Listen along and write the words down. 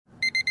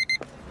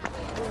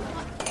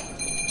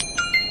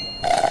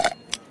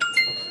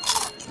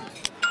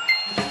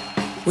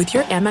With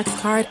your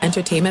Amex card,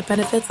 entertainment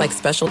benefits like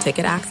special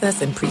ticket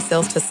access and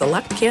pre-sales to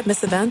select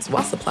can't-miss events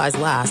while supplies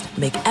last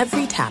make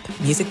every tap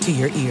music to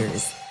your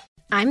ears.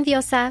 I'm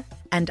Diosa.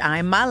 And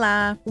I'm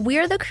Mala.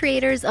 We're the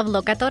creators of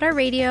Locatora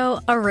Radio,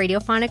 a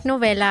radiophonic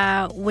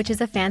novela, which is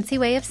a fancy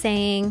way of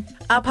saying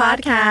a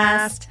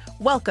podcast.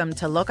 Welcome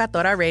to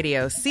Locatora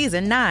Radio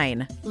Season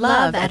 9.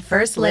 Love at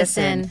First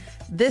Listen.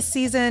 This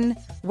season,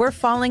 we're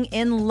falling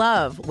in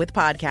love with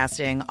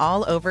podcasting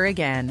all over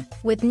again.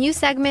 With new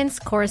segments,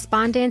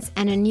 correspondence,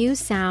 and a new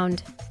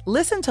sound.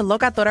 Listen to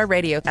Locatora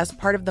Radio as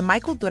part of the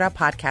Michael Dura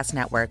Podcast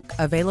Network,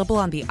 available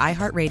on the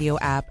iHeartRadio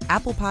app,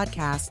 Apple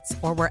Podcasts,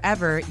 or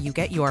wherever you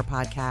get your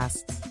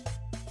podcasts.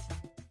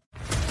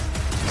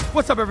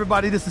 What's up,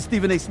 everybody? This is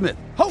Stephen A. Smith,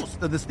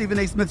 host of the Stephen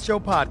A. Smith Show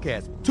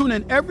podcast. Tune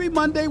in every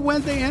Monday,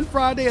 Wednesday, and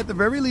Friday at the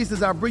very least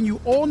as I bring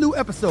you all new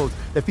episodes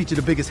that feature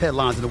the biggest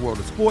headlines in the world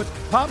of sports,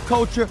 pop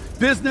culture,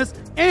 business,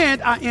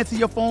 and I answer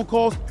your phone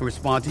calls and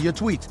respond to your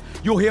tweets.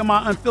 You'll hear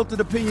my unfiltered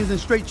opinions and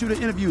straight-shooter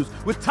interviews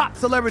with top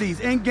celebrities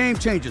and game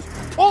changers.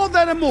 All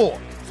that and more.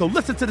 So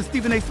listen to the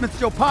Stephen A. Smith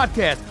Show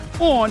podcast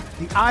on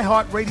the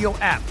iHeartRadio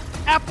app,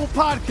 Apple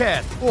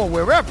Podcasts, or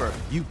wherever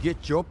you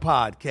get your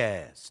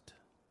podcast.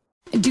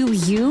 Do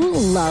you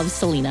love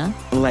Selena?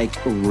 Like,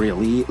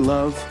 really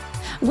love?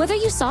 Whether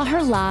you saw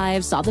her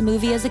live, saw the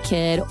movie as a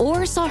kid,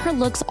 or saw her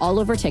looks all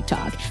over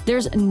TikTok,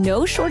 there's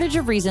no shortage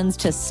of reasons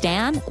to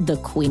stan the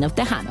Queen of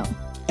Tejano.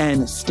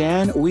 And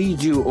Stan, we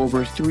do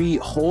over 3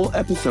 whole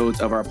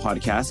episodes of our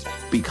podcast,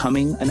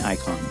 Becoming an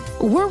Icon.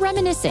 We're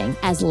reminiscing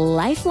as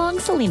lifelong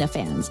Selena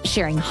fans,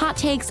 sharing hot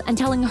takes and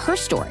telling her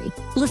story.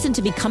 Listen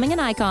to Becoming an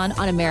Icon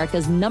on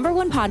America's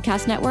 #1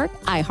 podcast network,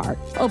 iHeart.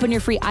 Open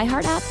your free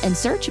iHeart app and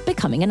search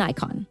Becoming an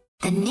Icon.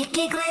 The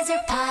Nikki Glaser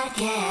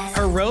Podcast.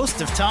 Her roast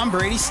of Tom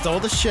Brady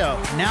stole the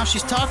show. Now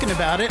she's talking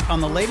about it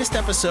on the latest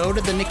episode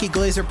of the Nikki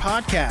Glaser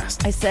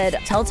Podcast. I said,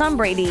 tell Tom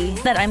Brady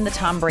that I'm the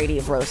Tom Brady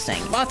of roasting.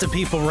 Lots of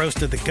people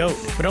roasted the GOAT,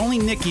 but only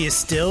Nikki is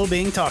still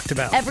being talked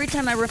about. Every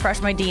time I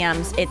refresh my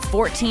DMs, it's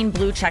 14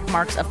 blue check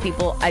marks of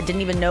people I didn't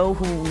even know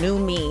who knew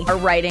me are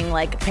writing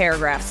like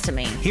paragraphs to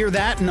me. Hear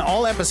that in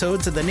all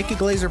episodes of the Nikki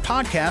Glaser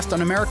Podcast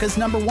on America's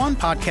 #1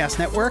 podcast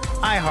network,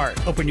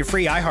 iHeart. Open your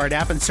free iHeart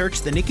app and search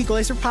the Nikki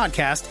Glaser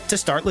Podcast to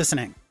start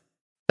listening.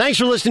 Thanks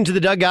for listening to the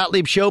Doug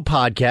Gottlieb Show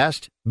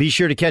podcast. Be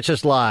sure to catch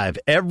us live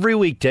every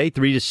weekday,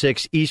 3 to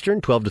 6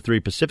 Eastern, 12 to 3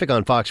 Pacific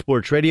on Fox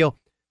Sports Radio.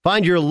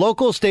 Find your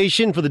local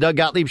station for the Doug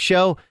Gottlieb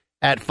Show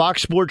at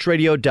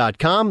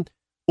foxsportsradio.com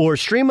or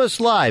stream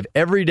us live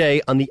every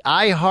day on the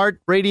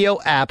iHeartRadio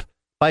app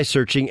by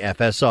searching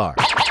FSR.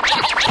 Now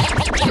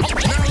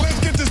let's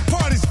get this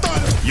party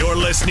started. You're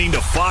listening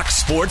to Fox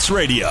Sports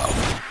Radio.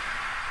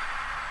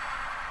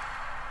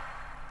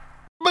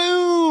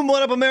 Boom!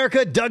 What up,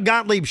 America? Doug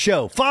Gottlieb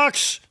Show,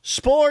 Fox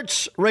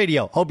Sports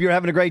Radio. Hope you're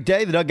having a great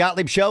day. The Doug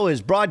Gottlieb Show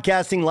is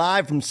broadcasting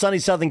live from sunny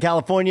Southern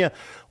California.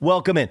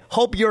 Welcome in.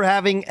 Hope you're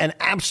having an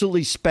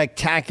absolutely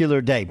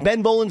spectacular day.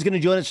 Ben Boland's going to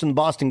join us from the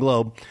Boston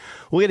Globe.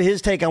 We'll get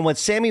his take on what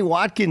Sammy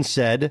Watkins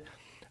said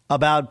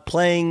about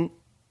playing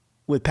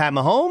with Pat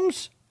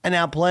Mahomes and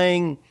now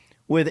playing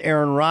with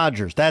Aaron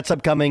Rodgers. That's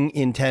upcoming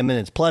in 10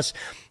 minutes. Plus,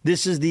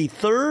 this is the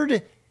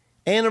 3rd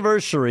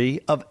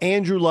anniversary of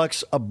Andrew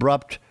Luck's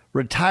abrupt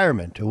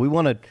retirement. We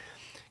want to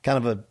kind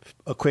of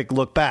a quick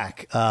look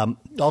back.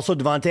 Also,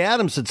 Devontae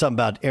Adams said something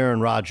about Aaron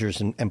Rodgers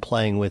and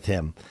playing with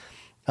him.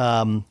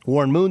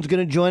 Warren Moon's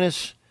going to join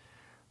us.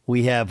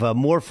 We have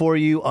more for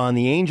you on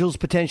the Angels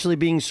potentially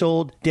being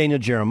sold. Daniel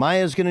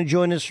Jeremiah is going to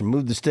join us from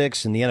Move the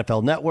Sticks and the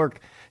NFL Network.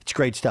 It's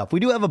great stuff. We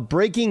do have a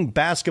breaking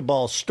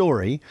basketball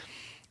story,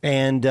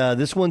 and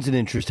this one's an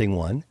interesting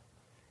one.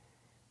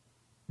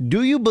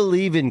 Do you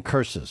believe in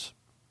curses?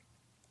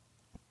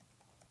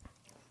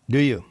 Do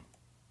you?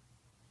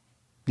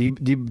 Do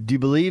you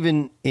believe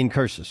in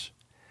curses?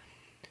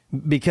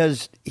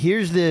 Because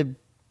here's the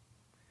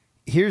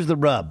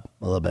rub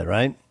a little bit,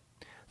 right?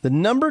 The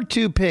number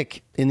 2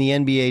 pick in the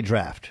NBA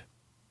draft,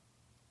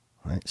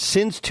 right,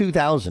 since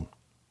 2000,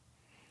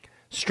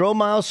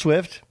 Stromile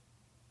Swift,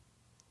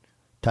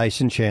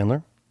 Tyson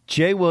Chandler,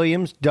 Jay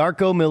Williams,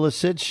 Darko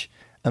Milicic,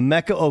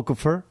 Emeka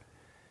Okafor,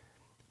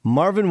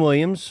 Marvin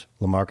Williams,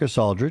 LaMarcus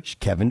Aldridge,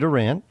 Kevin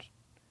Durant,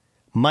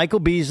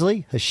 Michael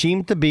Beasley,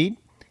 Hasheem Thabeet,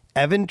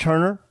 Evan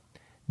Turner,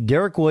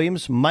 Derek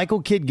Williams,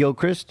 Michael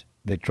Kidd-Gilchrist,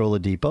 Victor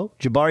Oladipo,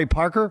 Jabari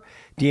Parker,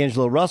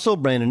 D'Angelo Russell,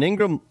 Brandon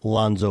Ingram,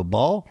 Lonzo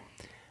Ball,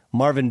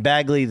 Marvin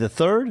Bagley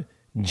III,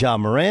 Ja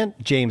Morant,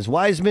 James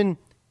Wiseman,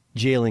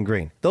 Jalen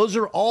Green. Those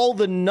are all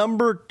the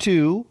number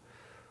 2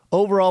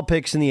 overall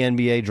picks in the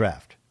NBA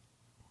draft.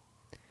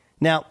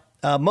 Now,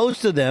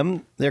 most of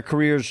them, their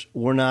careers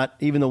were not,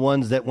 even the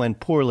ones that went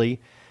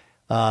poorly,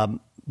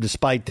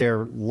 despite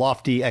their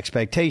lofty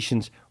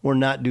expectations, were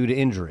not due to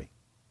injury.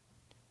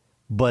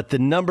 But the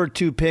number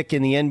 2 pick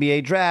in the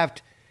NBA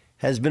draft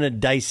has been a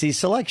dicey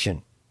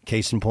selection.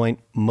 Case in point,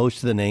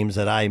 most of the names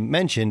that I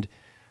mentioned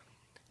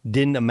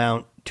didn't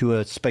amount to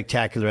a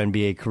spectacular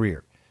NBA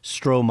career.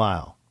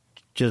 Stromile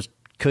just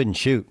couldn't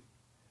shoot.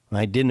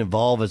 Right? Didn't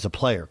evolve as a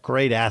player.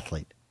 Great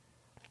athlete.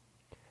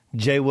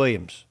 Jay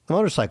Williams, the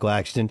motorcycle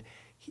accident,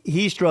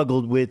 he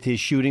struggled with his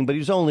shooting, but he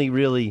was only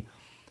really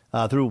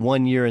through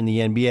 1 year in the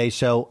NBA.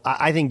 So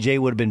I think Jay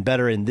would have been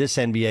better in this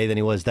NBA than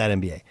he was that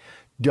NBA.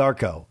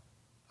 Darko,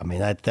 I mean,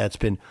 that's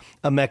been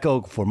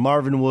Emeka Okafor,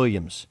 Marvin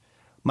Williams,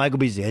 Michael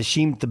Beasley,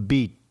 Hasheem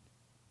Thabit.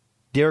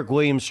 Derek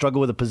Williams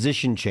struggled with a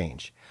position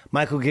change.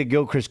 Michael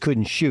Kidd-Gilchrist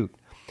couldn't shoot.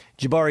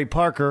 Jabari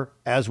Parker,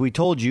 as we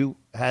told you,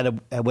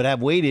 would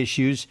have weight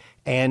issues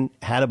and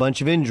had a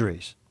bunch of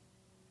injuries.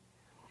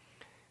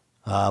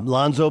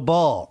 Lonzo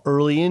Ball,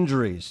 early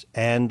injuries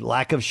and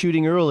lack of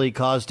shooting early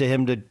caused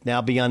him to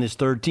now be on his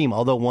third team,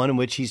 although one in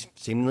which he's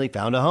seemingly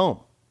found a home.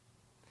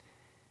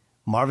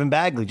 Marvin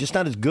Bagley, just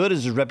not as good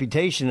as his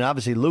reputation, and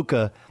obviously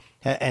Luka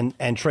and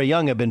Trae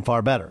Young have been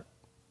far better.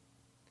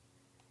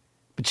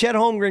 But Chet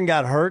Holmgren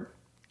got hurt.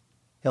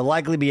 He'll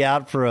likely be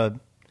out for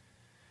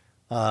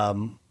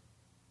a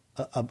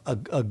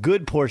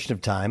good portion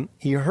of time.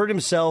 He hurt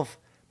himself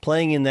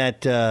playing in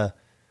that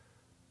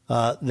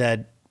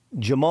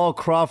Jamal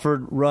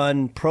Crawford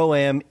run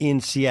Pro-Am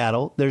in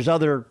Seattle. There's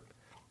other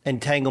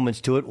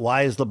entanglements to it.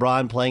 Why is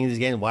LeBron playing these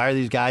games? Why are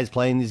these guys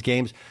playing these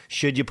games?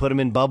 Should you put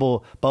them in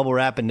bubble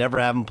wrap and never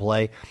have them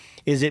play?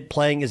 Is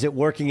it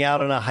working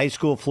out on a high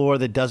school floor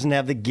that doesn't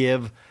have the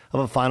give of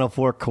a Final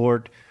Four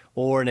court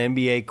or an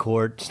NBA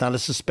court? It's not a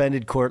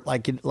suspended court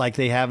like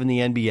they have in the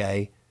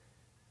NBA.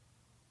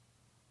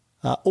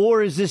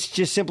 Or is this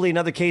just simply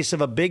another case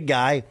of a big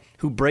guy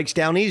who breaks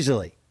down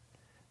easily?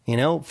 You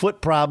know,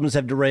 foot problems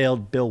have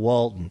derailed Bill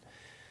Walton.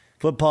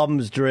 Foot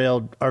problems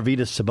derailed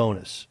Arvydas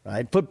Sabonis,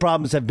 right? Foot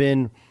problems have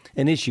been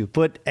an issue.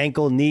 Foot,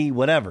 ankle, knee,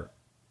 whatever.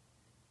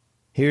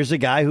 Here's a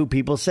guy who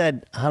people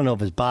said, I don't know if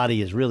his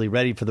body is really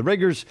ready for the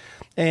rigors,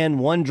 and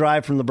one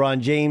drive from LeBron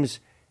James,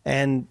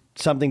 and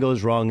something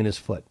goes wrong in his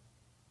foot.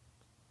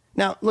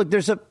 Now, look,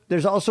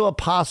 there's also a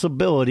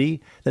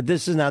possibility that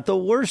this is not the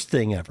worst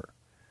thing ever.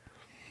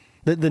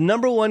 The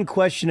number one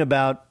question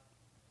about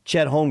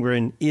Chet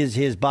Holmgren is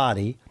his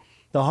body.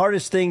 The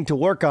hardest thing to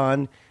work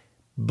on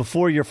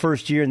before your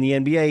first year in the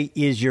NBA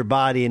is your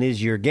body and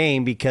is your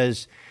game,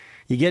 because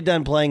you get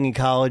done playing in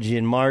college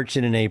in March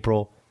and in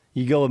April.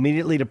 You go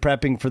immediately to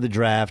prepping for the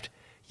draft.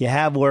 You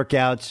have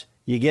workouts.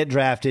 You get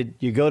drafted.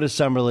 You go to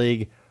Summer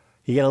League.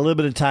 You get a little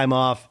bit of time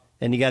off,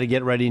 and you got to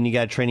get ready, and you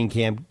got training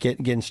camp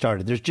getting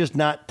started. There's just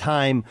not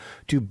time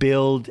to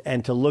build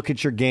and to look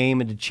at your game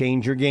and to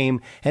change your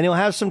game. And he'll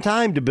have some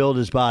time to build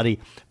his body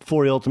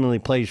before he ultimately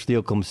plays for the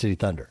Oklahoma City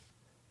Thunder.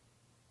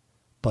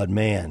 But,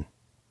 man,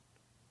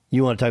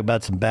 you want to talk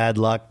about some bad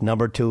luck.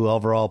 Number 2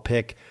 overall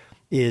pick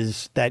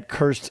is that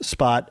cursed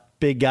spot.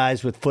 Big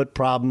guys with foot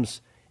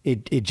problems.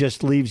 It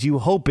just leaves you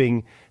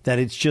hoping that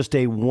it's just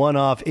a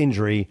one-off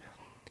injury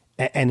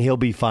and he'll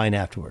be fine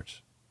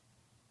afterwards.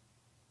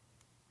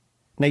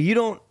 Now,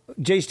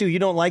 Stu, you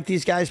don't like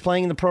these guys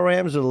playing in the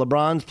Pro-Ams, or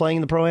LeBron's playing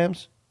in the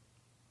Pro-Ams?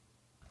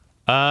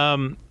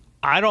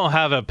 I don't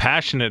have a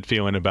passionate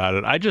feeling about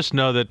it. I just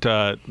know that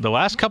the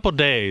last couple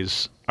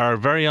days, our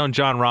very own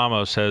John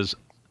Ramos has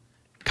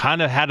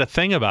kind of had a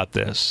thing about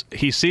this.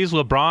 He sees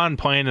LeBron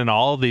playing in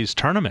all of these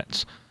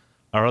tournaments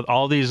or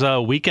all these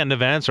weekend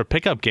events or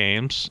pickup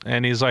games,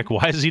 and he's like,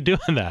 why is he doing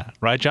that?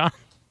 Right, John?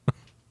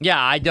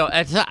 Yeah, I don't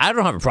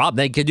have a problem.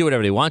 They can do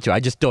whatever they want to. I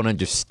just don't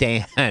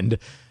understand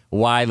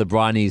why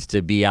LeBron needs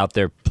to be out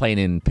there playing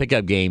in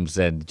pickup games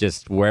and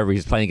just wherever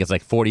he's playing against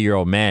like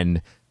 40-year-old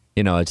men.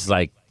 You know, it's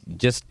like,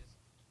 just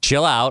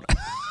chill out.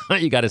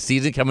 You got a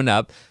season coming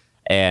up.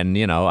 And,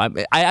 you know,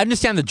 I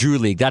understand the Drew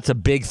League. That's a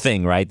big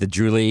thing, right? The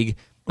Drew League.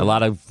 A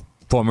lot of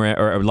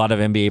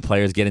NBA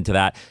players get into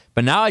that.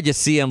 But now I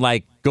just see him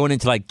like going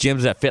into like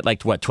gyms that fit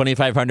like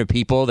 2,500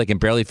 people. They can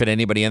barely fit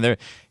anybody in there.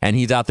 And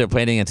he's out there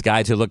playing against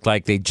guys who look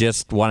like they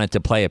just wanted to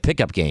play a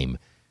pickup game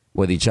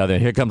with each other.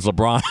 And here comes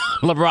LeBron.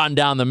 LeBron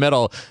down the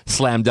middle,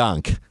 slam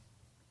dunk.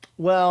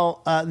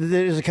 Well,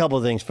 there's a couple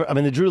of things.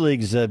 The Drew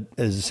League is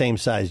the same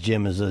size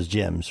gym as those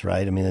gyms,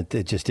 right? I mean,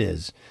 it just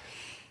is.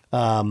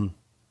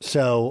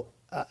 So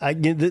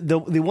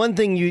the one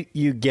thing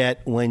you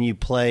get when you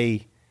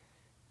play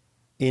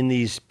in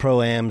these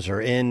Pro-Ams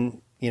or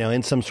in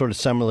some sort of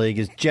summer league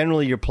is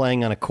generally you're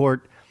playing on a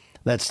court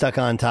that's stuck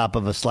on top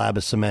of a slab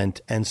of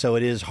cement, and so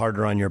it is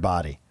harder on your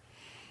body.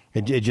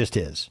 It just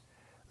is.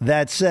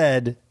 That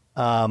said,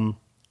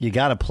 you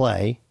got to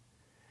play.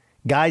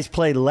 Guys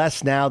play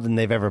less now than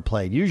they've ever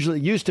played. Usually,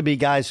 it used to be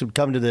guys who'd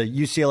come to the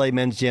UCLA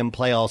men's gym,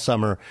 play all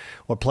summer,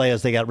 or play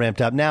as they got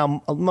ramped up.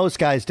 Now, a lot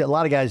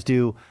of guys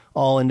do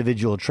all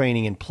individual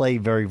training and play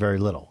very, very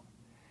little.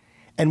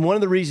 And one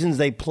of the reasons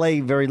they play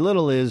very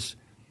little is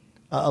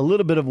a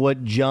little bit of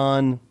what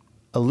John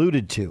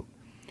alluded to,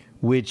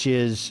 which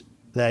is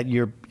that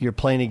you're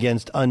playing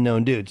against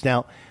unknown dudes.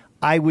 Now,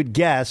 I would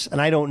guess,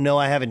 and I don't know,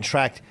 I haven't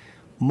tracked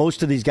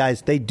most of these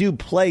guys. They do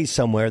play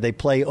somewhere. They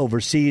play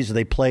overseas, or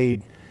they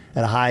played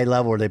at a high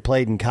level, or they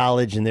played in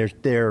college, and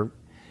they're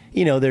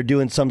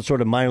doing some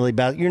sort of minor league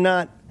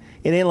basketball.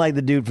 It ain't like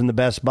the dude from the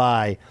Best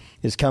Buy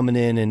is coming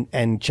in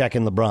and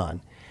checking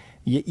LeBron.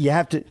 You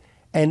have to,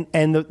 and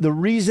the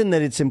reason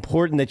that it's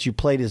important that you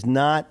played is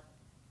not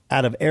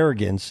out of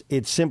arrogance.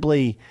 It's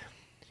simply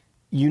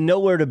you know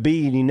where to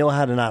be and you know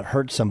how to not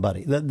hurt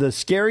somebody. The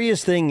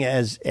scariest thing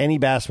as any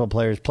basketball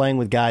player is playing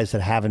with guys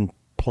that haven't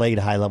played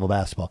high-level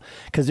basketball,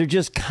 because they're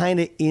just kind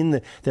of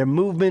their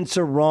movements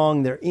are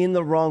wrong. They're in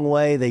the wrong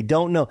way. They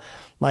don't know.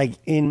 Like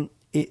even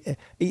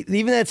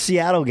that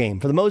Seattle game,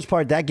 for the most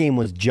part, that game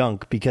was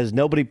junk because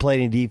nobody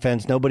played any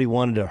defense. Nobody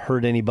wanted to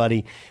hurt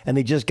anybody, and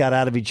they just got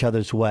out of each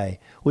other's way,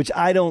 which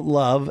I don't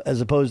love,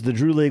 as opposed to the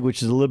Drew League,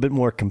 which is a little bit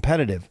more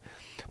competitive.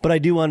 But I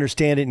do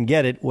understand it and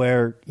get it,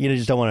 where you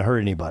just don't want to hurt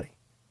anybody.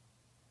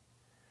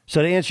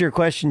 So to answer your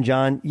question,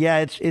 John,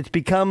 yeah, it's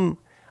become.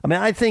 I mean,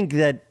 I think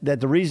that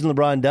the reason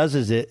LeBron does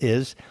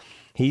is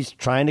he's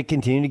trying to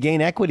continue to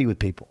gain equity with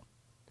people.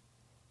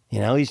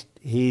 You know,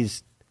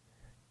 he's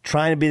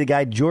trying to be the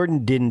guy.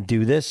 Jordan didn't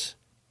do this.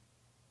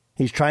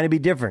 He's trying to be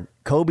different.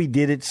 Kobe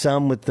did it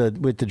some with the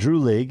Drew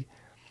League,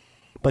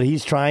 but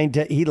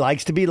he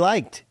likes to be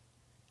liked.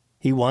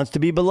 He wants to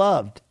be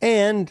beloved.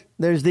 And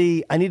there's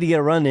I need to get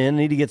a run in, I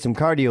need to get some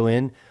cardio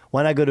in.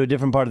 Why not go to a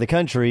different part of the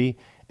country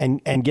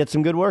and get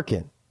some good work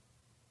in?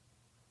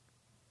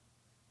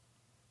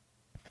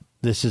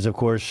 This is, of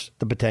course,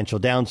 the potential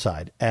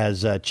downside.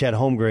 As Chet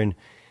Holmgren,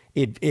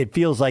 it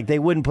feels like they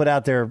wouldn't put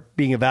out there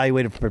being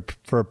evaluated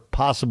for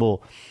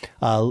possible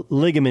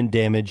ligament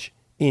damage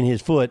in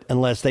his foot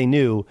unless they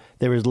knew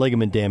there was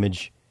ligament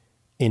damage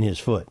in his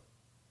foot.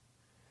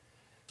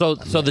 So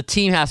the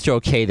team has to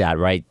okay that,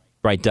 right?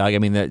 Right, Doug? I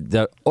mean,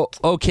 the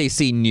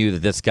OKC knew that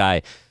this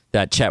guy,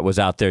 that Chet, was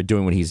out there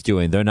doing what he's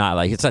doing. They're not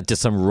like, it's not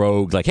just some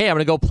rogue, like, hey, I'm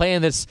going to go play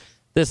in this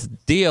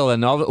deal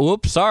and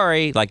oops,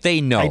 sorry. Like, they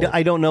know.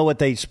 I don't know what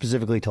they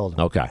specifically told him.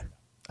 Okay.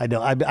 I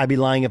don't. I'd be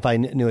lying if I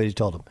knew what he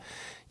told him.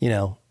 You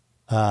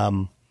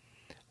know,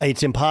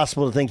 it's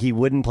impossible to think he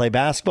wouldn't play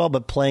basketball,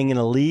 but playing in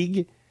a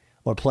league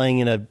or playing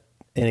in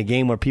a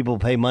game where people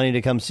pay money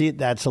to come see it,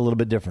 that's a little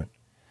bit different.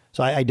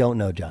 So I don't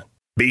know, John.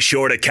 Be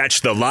sure to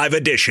catch the live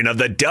edition of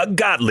the Doug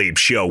Gottlieb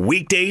Show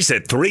weekdays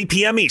at 3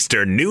 p.m.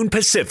 Eastern, noon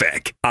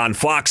Pacific on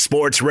Fox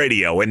Sports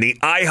Radio and the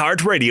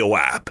iHeartRadio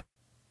app.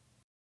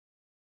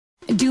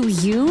 Do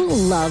you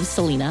love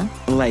Selena?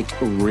 Like,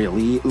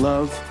 really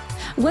love?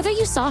 Whether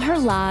you saw her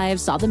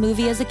live, saw the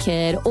movie as a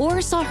kid,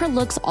 or saw her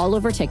looks all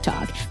over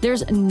TikTok,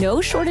 there's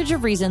no shortage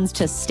of reasons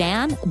to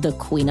stan the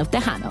Queen of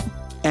Tejano.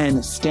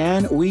 And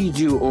Stan, we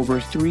do over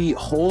 3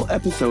 whole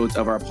episodes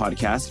of our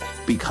podcast,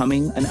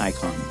 Becoming an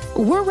Icon.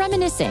 We're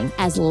reminiscing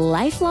as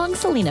lifelong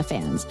Selena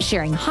fans,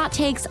 sharing hot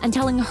takes and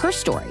telling her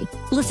story.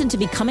 Listen to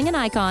Becoming an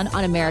Icon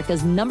on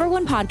America's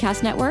 #1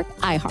 podcast network,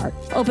 iHeart.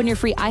 Open your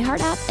free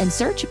iHeart app and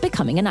search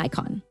Becoming an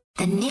Icon.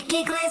 The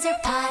Nikki Glaser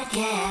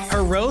Podcast.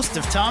 Her roast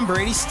of Tom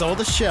Brady stole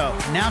the show.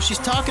 Now she's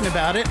talking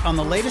about it on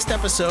the latest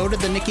episode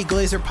of the Nikki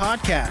Glaser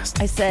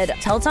Podcast. I said,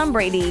 tell Tom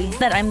Brady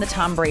that I'm the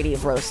Tom Brady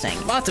of roasting.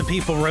 Lots of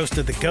people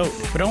roasted the GOAT,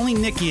 but only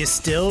Nikki is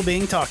still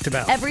being talked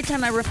about. Every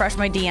time I refresh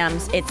my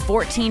DMs, it's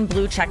 14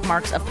 blue check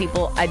marks of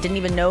people I didn't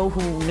even know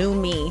who knew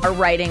me are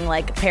writing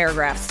like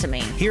paragraphs to me.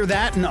 Hear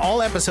that in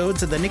all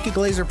episodes of the Nikki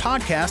Glaser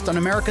Podcast on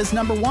America's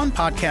 #1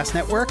 podcast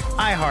network,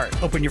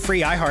 iHeart. Open your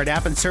free iHeart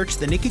app and search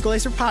the Nikki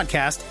Glaser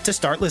Podcast to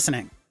start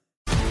listening.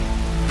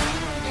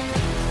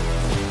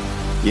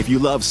 If you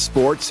love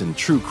sports and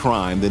true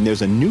crime, then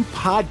there's a new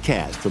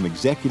podcast from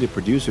executive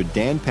producer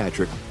Dan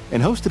Patrick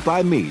and hosted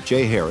by me,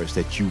 Jay Harris,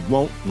 that you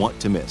won't want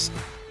to miss.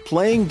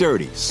 Playing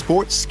Dirty: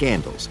 Sports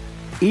Scandals.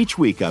 Each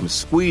week, I'm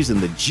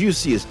squeezing the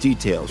juiciest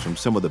details from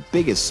some of the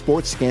biggest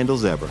sports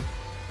scandals ever.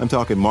 I'm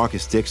talking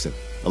Marcus Dixon,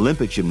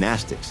 Olympic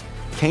gymnastics,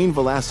 Cain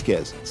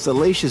Velasquez,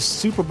 salacious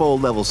Super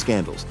Bowl-level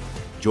scandals.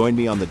 Join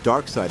me on the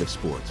dark side of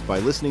sports by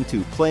listening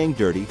to Playing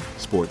Dirty: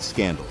 Sports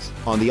Scandals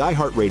on the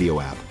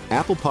iHeartRadio app,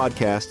 Apple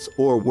Podcasts,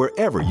 or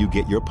wherever you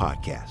get your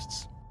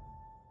podcasts.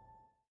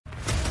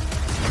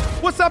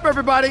 What's up,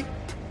 everybody?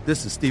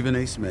 This is Stephen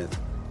A. Smith.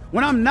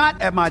 When I'm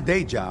not at my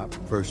day job,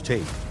 First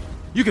Take,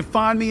 you can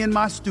find me in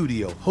my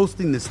studio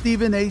hosting the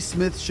Stephen A.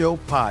 Smith Show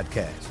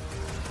podcast.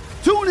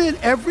 Tune in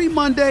every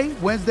Monday,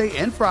 Wednesday,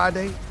 and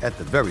Friday, at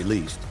the very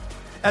least,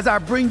 as I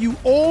bring you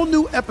all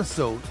new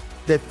episodes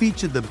that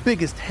feature the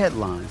biggest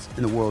headlines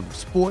in the world of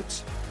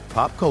sports,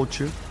 pop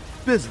culture,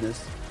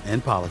 business,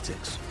 and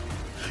politics.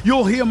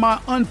 You'll hear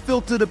my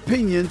unfiltered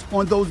opinions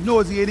on those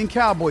nauseating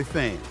Cowboy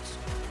fans,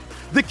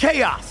 the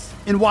chaos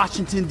in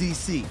Washington,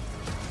 D.C.,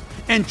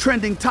 and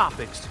trending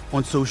topics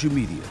on social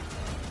media,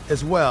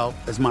 as well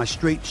as my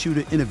straight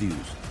shooter interviews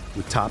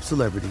with top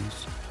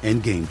celebrities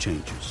and game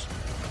changers.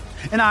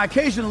 And I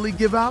occasionally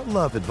give out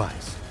love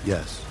advice.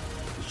 Yes,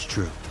 it's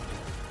true.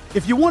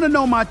 If you want to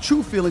know my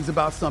true feelings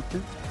about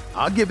something,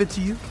 I'll give it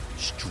to you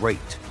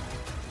straight.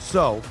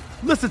 So,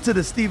 listen to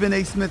the Stephen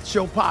A. Smith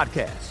Show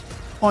podcast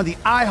on the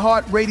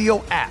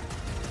iHeartRadio app,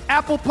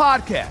 Apple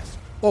Podcasts,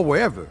 or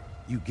wherever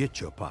you get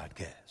your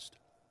podcast.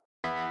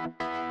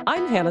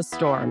 I'm Hannah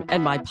Storm,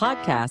 and my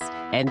podcast,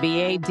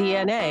 NBA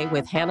DNA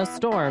with Hannah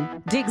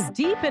Storm, digs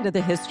deep into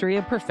the history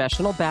of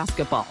professional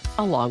basketball,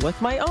 along with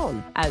my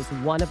own, as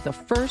one of the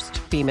first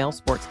female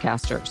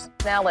sportscasters.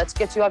 Now let's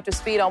get you up to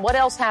speed on what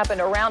else happened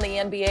around the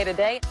NBA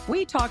today.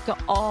 We talked to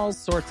all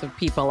sorts of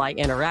people I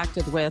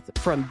interacted with,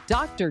 from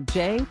Dr.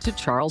 J to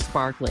Charles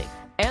Barkley.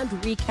 and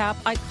recap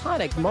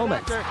iconic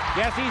moments.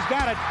 Yes, he's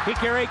got it.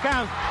 Here he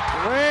comes.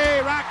 We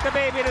rock the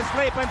baby to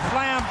sleep and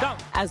slam dunk.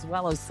 As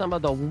well as some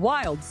of the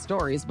wild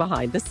stories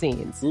behind the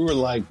scenes. We were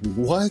like,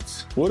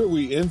 what? What are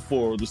we in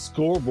for? The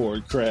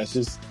scoreboard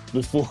crashes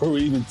before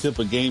we even tip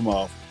a game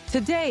off.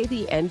 Today,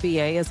 the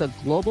NBA is a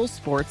global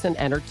sports and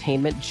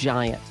entertainment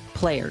giant.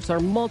 Players are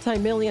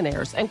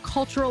multimillionaires and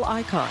cultural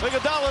icons.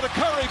 Iguodala to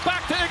Curry,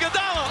 back to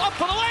Iguodala, up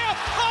for the layup.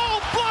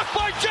 Oh, blocked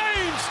by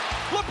James.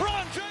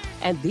 LeBron James.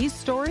 And these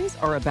stories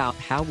are about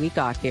how we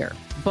got here,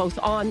 both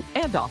on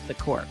and off the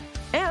court.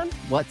 And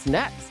what's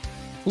next?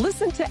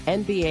 Listen to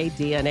NBA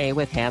DNA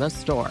with Hannah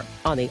Storm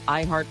on the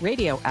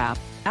iHeartRadio app,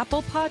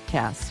 Apple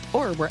Podcasts,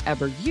 or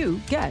wherever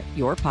you get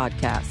your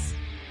podcasts.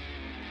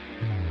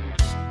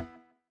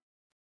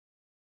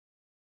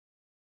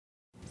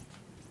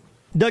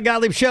 Doug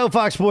Gottlieb Show,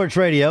 Fox Sports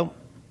Radio.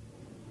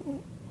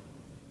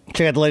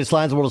 Check out the latest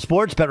lines of the world of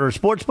sports. BetRivers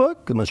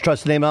Sportsbook, the most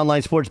trusted name in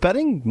online sports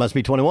betting. Must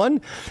be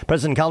 21.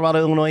 Present in Colorado,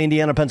 Illinois,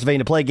 Indiana, Pennsylvania.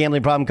 To play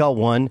gambling problem, call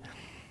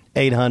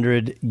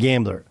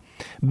 1-800-GAMBLER.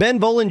 Ben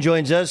Volin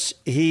joins us.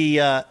 He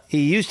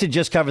used to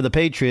just cover the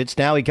Patriots.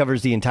 Now he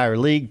covers the entire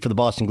league for the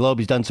Boston Globe.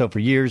 He's done so for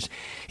years.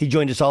 He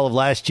joined us all of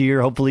last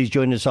year. Hopefully he's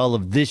joined us all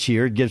of this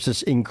year. It gives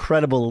us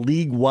incredible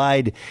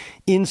league-wide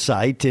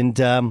insight. And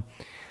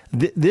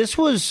this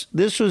was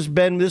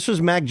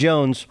Mac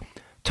Jones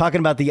talking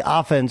about the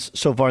offense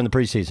so far in the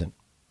preseason.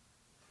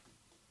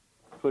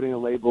 Putting a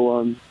label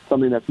on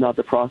something that's not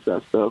the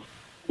process. So,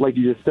 like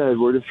you just said,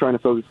 we're just trying to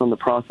focus on the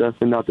process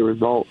and not the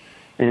result.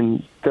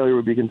 And failure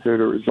would be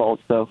considered a result.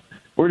 So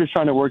we're just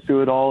trying to work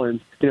through it all.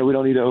 And, we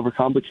don't need to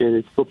overcomplicate it.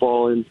 It's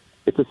football, and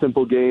it's a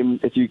simple game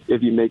if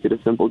you make it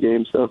a simple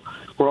game. So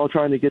we're all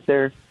trying to get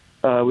there.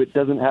 It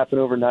doesn't happen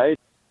overnight.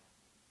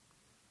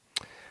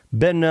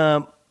 Ben,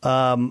 there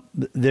are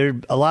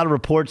a lot of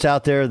reports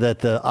out there that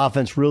the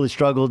offense really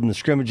struggled in the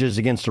scrimmages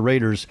against the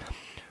Raiders.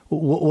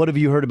 What have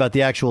you heard about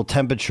the actual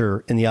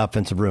temperature in the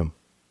offensive room?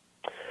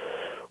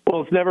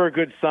 Well, it's never a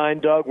good sign,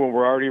 Doug, when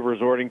we're already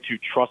resorting to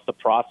trust the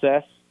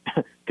process.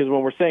 Because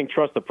when we're saying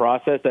trust the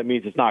process, that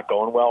means it's not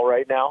going well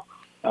right now.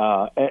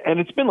 And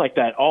it's been like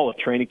that all of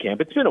training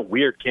camp. It's been a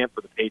weird camp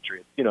for the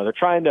Patriots. They're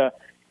trying to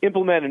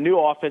implement a new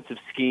offensive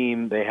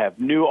scheme. They have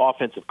new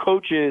offensive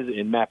coaches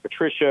in Matt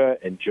Patricia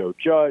and Joe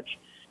Judge.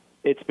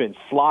 It's been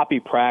sloppy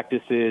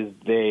practices.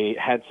 They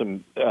had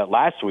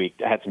last week,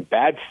 had some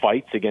bad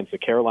fights against the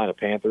Carolina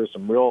Panthers,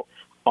 some real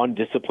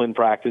undisciplined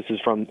practices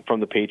from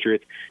the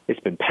Patriots. It's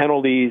been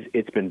penalties.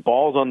 It's been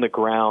balls on the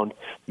ground.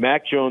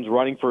 Mac Jones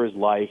running for his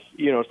life.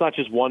 It's not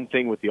just one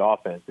thing with the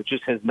offense. It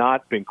just has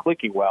not been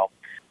clicking well.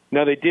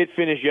 Now, they did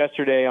finish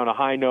yesterday on a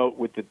high note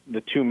with the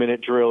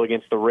 2-minute drill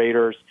against the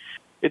Raiders.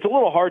 It's a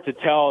little hard to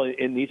tell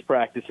in these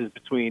practices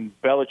between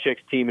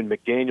Belichick's team and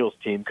McDaniel's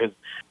team, because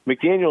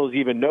McDaniel's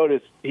even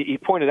noticed, he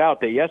pointed out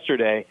that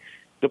yesterday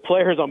the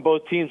players on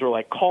both teams were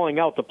like calling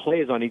out the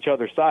plays on each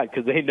other's side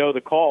because they know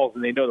the calls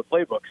and they know the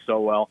playbooks so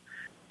well.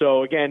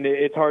 So again,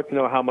 it's hard to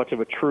know how much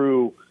of a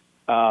true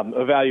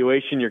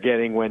evaluation you're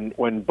getting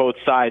when both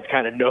sides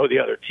kind of know the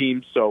other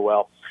team so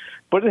well.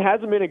 But it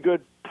hasn't been a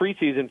good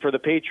preseason for the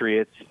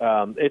Patriots.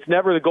 It's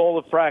never the goal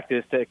of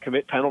practice to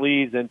commit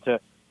penalties and to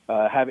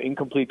have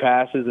incomplete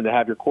passes and to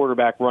have your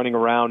quarterback running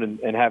around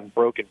and have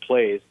broken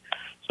plays.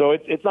 So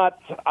it's not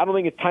 – I don't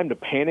think it's time to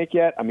panic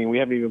yet. I mean, we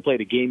haven't even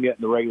played a game yet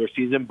in the regular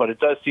season, but it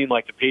does seem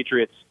like the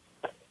Patriots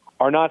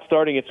are not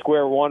starting at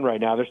square one right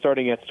now. They're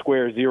starting at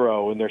square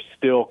zero, and they're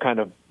still kind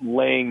of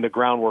laying the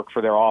groundwork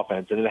for their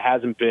offense, and it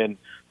hasn't been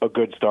a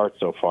good start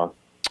so far.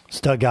 It's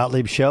Doug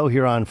Gottlieb Show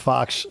here on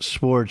Fox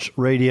Sports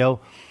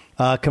Radio.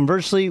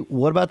 Conversely,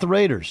 what about the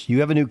Raiders? You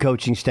have a new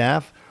coaching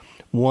staff,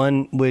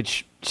 one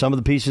which some of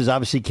the pieces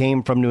obviously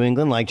came from New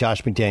England, like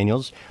Josh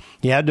McDaniels.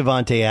 You have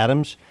Davante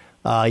Adams.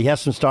 You have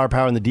some star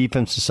power on the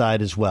defensive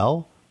side as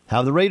well. How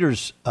have the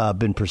Raiders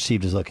been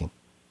perceived as looking?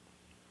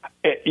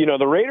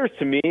 The Raiders,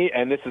 to me,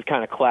 and this is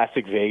kind of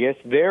classic Vegas,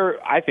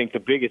 they're, I think, the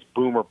biggest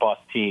boom or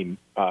bust team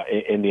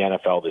in the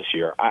NFL this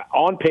year.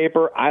 On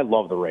paper, I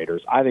love the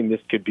Raiders. I think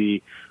this could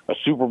be a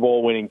Super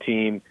Bowl winning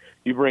team.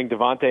 You bring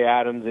Davante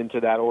Adams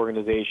into that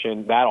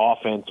organization, that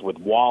offense with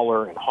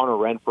Waller and Hunter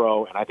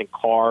Renfrow, and I think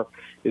Carr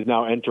is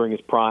now entering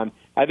his prime.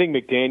 I think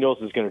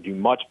McDaniels is going to do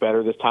much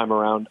better this time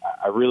around.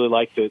 I really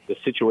like the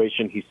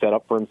situation he set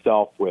up for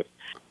himself with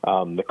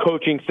the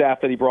coaching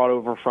staff that he brought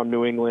over from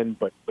New England,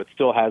 but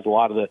still has a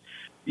lot of the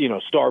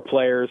star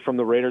players from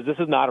the Raiders. This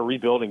is not a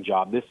rebuilding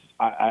job. This,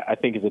 I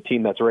think, is a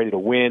team that's ready to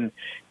win,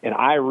 and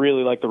I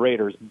really like the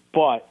Raiders.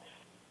 But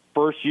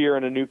first year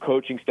in a new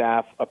coaching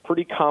staff, a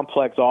pretty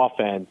complex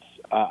offense.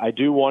 I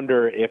do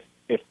wonder if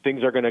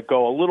things are going to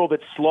go a little bit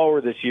slower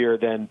this year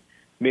than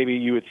maybe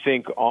you would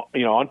think.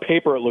 On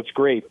paper it looks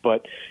great,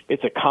 but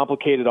it's a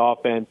complicated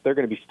offense. They're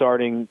going to be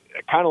starting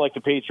kind of like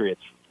the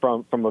Patriots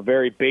from a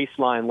very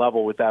baseline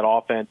level with that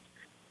offense.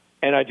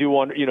 And I do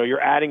wonder,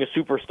 you're adding a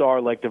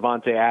superstar like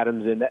Davante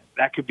Adams, and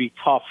that could be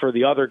tough for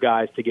the other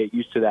guys to get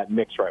used to that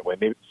mix right away.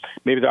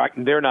 Maybe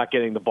they're not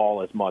getting the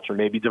ball as much, or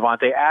maybe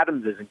Davante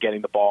Adams isn't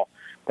getting the ball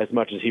as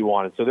much as he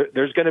wanted. So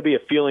there's going to be a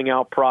feeling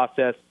out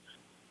process.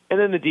 And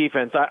then the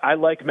defense, I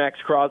like Max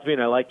Crosby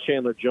and I like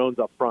Chandler Jones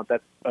up front.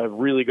 That's a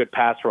really good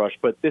pass rush.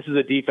 But this is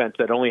a defense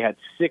that only had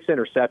 6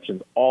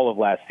 interceptions all of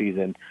last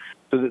season.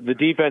 So the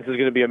defense is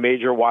going to be a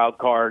major wild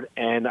card.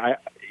 And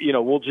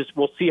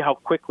we'll see how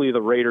quickly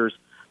the Raiders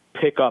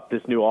pick up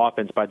this new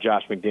offense by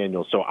Josh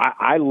McDaniels. So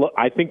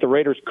I think the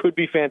Raiders could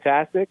be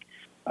fantastic.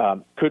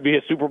 Could be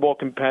a Super Bowl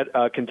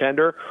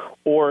contender,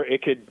 or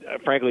it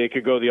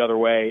could go the other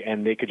way,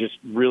 and they could just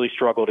really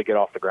struggle to get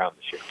off the ground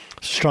this year.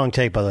 Strong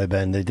take, by the way,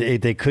 Ben.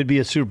 They could be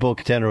a Super Bowl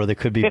contender, or they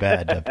could be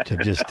bad.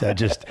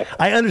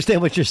 I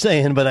understand what you're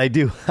saying, but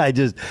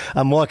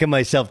I'm walking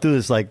myself through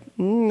this like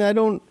I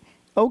don't.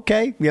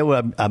 Okay, yeah,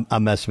 well,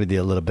 I'm messing with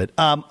you a little bit.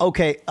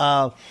 Okay,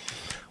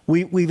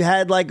 we've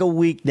had like a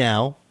week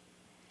now.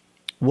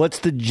 What's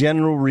the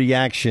general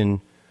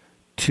reaction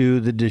to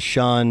the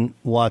Deshaun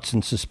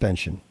Watson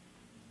suspension?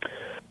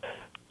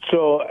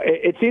 So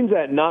it seems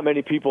that not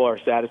many people are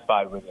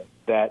satisfied with it,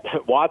 that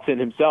Watson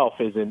himself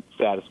isn't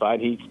satisfied.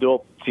 He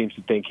still seems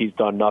to think he's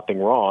done nothing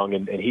wrong,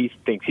 and he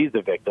thinks he's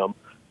the victim,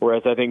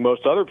 whereas I think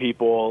most other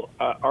people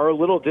are a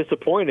little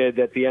disappointed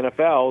that the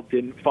NFL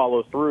didn't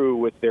follow through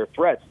with their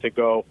threats to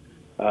go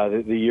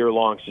the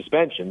year-long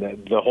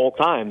suspension. The whole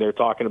time they're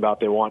talking about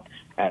they want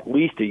at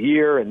least a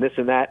year and this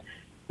and that.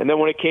 And then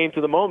when it came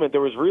to the moment,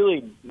 there was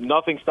really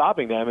nothing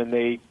stopping them, and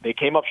they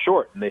came up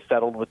short, and they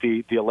settled with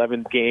the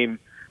 11-game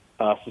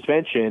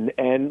suspension.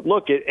 And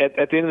look, at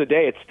the end of the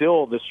day, it's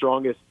still the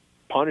strongest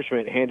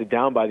punishment handed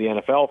down by the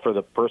NFL for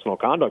the personal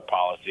conduct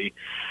policy.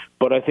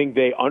 But I think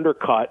they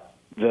undercut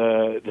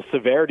the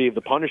severity of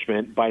the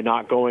punishment by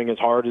not going as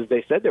hard as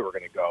they said they were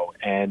going to go.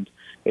 And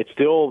it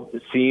still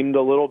seemed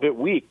a little bit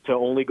weak to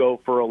only go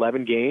for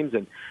 11 games.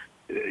 And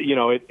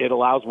it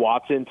allows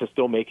Watson to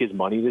still make his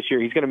money this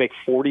year. He's going to make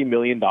 $40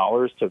 million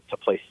to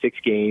play 6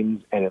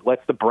 games, and it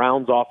lets the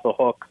Browns off the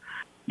hook.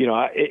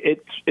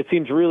 It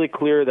seems really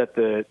clear that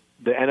the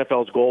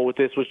NFL's goal with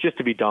this was just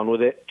to be done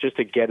with it, just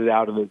to get it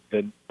out of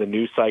the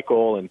news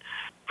cycle and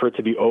for it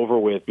to be over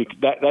with.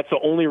 That's the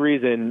only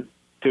reason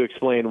to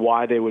explain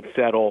why they would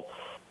settle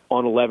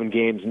on 11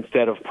 games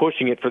instead of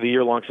pushing it for the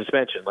year-long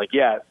suspension. Like,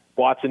 yeah,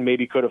 Watson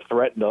maybe could have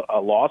threatened a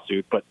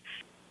lawsuit, but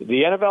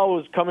the NFL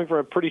was coming from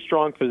a pretty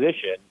strong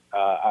position.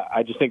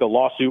 I just think a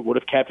lawsuit would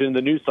have kept it in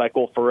the news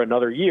cycle for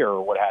another year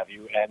or what have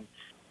you, and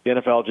the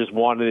NFL just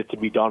wanted it to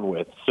be done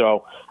with.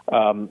 So,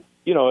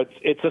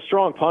 it's a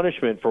strong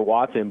punishment for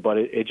Watson, but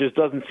it just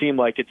doesn't seem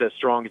like it's as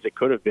strong as it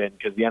could have been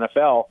because the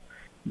NFL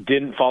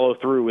didn't follow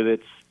through with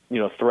its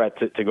threat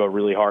to go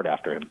really hard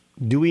after him.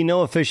 Do we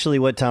know officially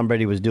what Tom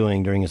Brady was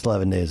doing during his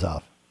 11 days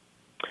off?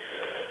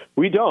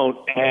 We don't,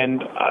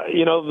 and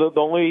the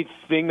only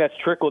thing that's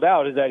trickled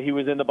out is that he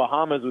was in the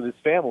Bahamas with his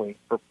family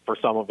for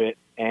some of it,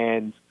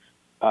 and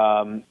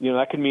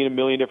that could mean a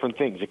million different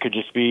things. It could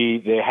just be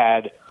they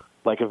had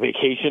like a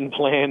vacation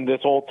plan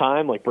this whole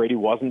time, like Brady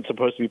wasn't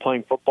supposed to be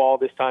playing football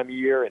this time of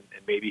year, and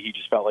maybe he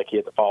just felt like he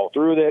had to follow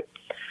through with it.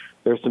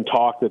 There's some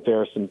talk that there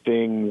are some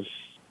things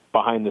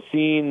behind the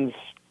scenes,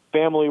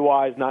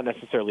 family-wise, not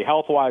necessarily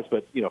health-wise,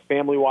 but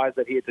family-wise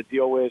that he had to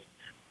deal with.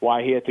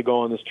 Why he had to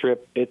go on this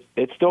trip,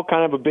 it's still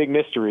kind of a big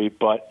mystery,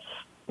 but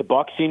the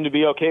Bucs seem to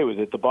be okay with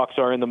it. The Bucs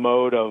are in the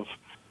mode of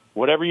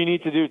whatever you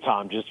need to do,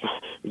 Tom. Just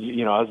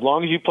as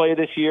long as you play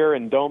this year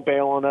and don't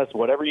bail on us,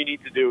 whatever you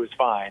need to do is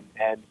fine.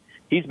 And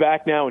he's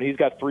back now, and he's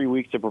got 3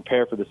 weeks to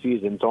prepare for the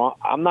season. So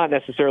I'm not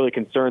necessarily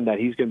concerned that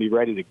he's going to be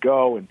ready to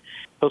go, and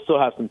he'll still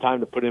have some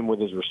time to put in with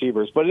his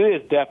receivers. But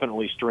it is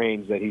definitely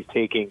strange that he's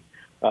taking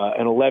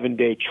an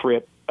 11-day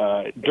trip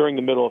during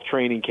the middle of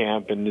training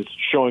camp and is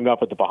showing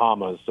up at the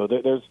Bahamas. So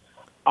there's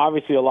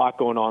obviously a lot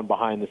going on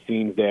behind the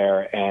scenes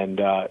there,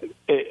 and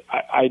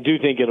I do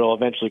think it'll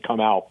eventually come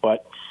out.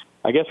 But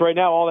I guess right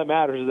now all that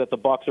matters is that the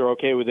Bucs are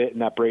okay with it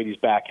and that Brady's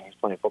back and he's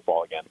playing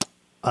football again.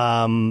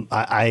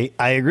 I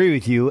agree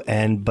with you,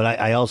 but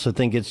I also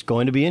think it's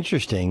going to be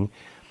interesting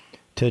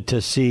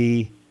to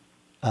see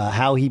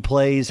how he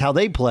plays, how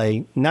they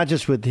play, not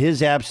just with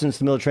his absence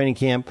in the middle of training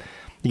camp.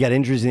 You got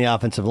injuries in the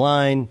offensive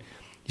line.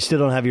 You still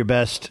don't have your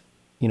best,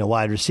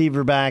 wide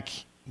receiver back.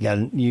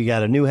 You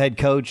got a new head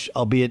coach,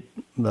 albeit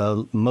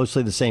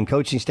mostly the same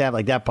coaching staff.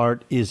 Like, that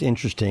part is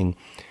interesting.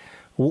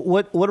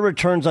 What are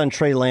returns on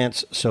Trey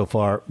Lance so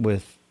far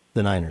with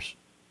the Niners?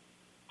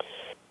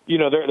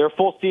 They're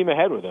full steam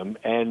ahead with him,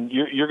 and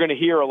you're going to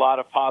hear a lot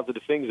of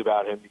positive things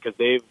about him because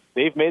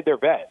they've made their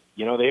bet.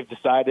 They've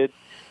decided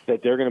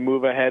that they're going to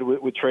move ahead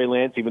with Trey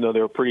Lance, even though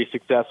they were pretty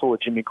successful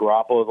with Jimmy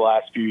Garoppolo the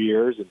last few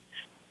years. And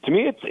to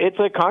me, it's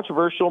a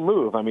controversial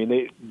move. I mean,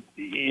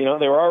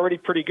 they were already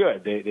pretty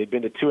good. They've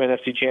been to 2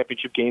 NFC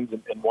Championship games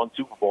and 1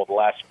 Super Bowl the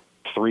last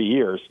 3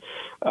 years.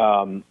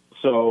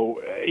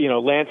 So,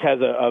 Lance has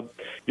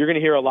you're going to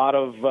hear a lot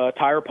of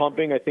tire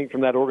pumping, I think,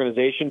 from that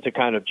organization to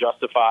kind of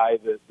justify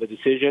the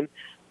decision.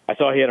 I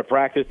saw he had a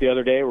practice the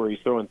other day where he's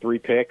throwing 3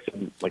 picks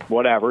and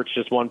whatever. It's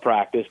just one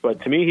practice.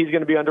 But to me, he's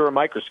going to be under a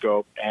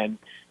microscope. And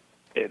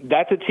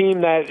that's a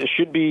team that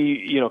should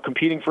be,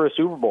 competing for a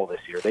Super Bowl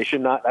this year. They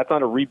should not. That's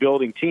not a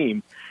rebuilding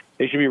team.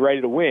 They should be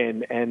ready to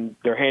win. And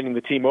they're handing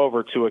the team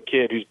over to a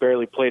kid who's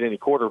barely played any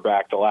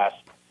quarterback the last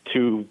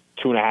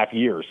 2.5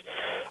 years.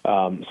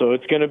 So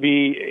it's going to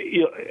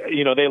be,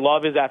 they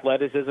love his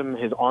athleticism,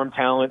 his arm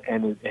talent,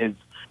 and his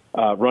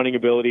running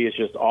ability is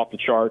just off the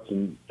charts.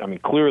 And I mean,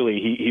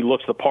 clearly he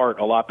looks the part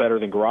a lot better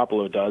than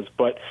Garoppolo does,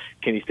 but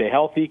can he stay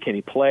healthy? Can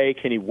he play?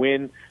 Can he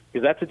win?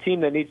 Because that's a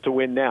team that needs to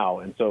win now.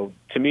 And so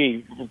to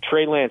me,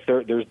 Trey Lance,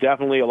 there's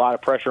definitely a lot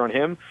of pressure on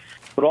him,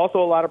 but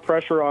also a lot of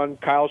pressure on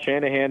Kyle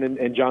Shanahan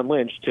and John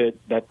Lynch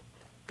that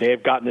they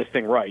have gotten this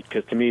thing right.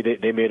 Because to me,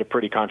 they made a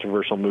pretty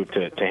controversial move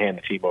to hand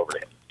the team over to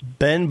him.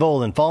 Ben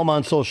Volin, follow him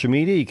on social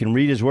media. You can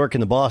read his work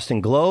in the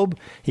Boston Globe.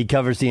 He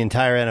covers the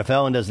entire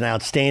NFL and does an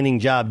outstanding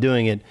job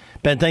doing it.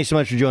 Ben, thanks so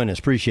much for joining us.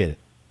 Appreciate it.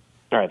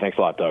 All right, thanks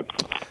a lot, Doug.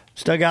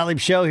 It's Doug Gottlieb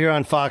Show here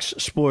on Fox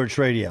Sports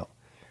Radio.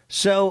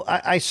 So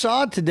I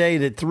saw today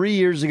that 3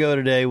 years ago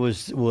today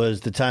was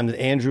the time that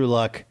Andrew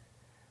Luck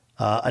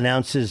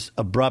announced his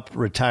abrupt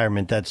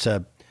retirement. That's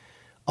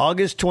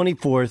August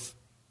 24th,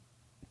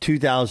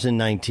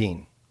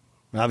 2019.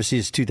 Obviously,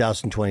 it's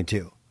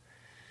 2022.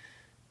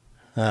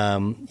 You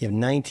have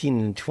 19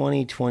 and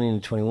 20, 20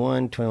 and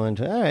 21, 21,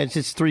 20. All right,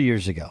 it's 3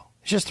 years ago.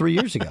 It's just 3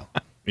 years ago.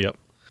 Yep.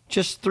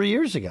 Just 3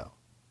 years ago.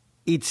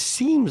 It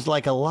seems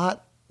like a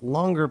lot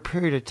longer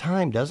period of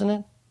time, doesn't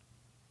it?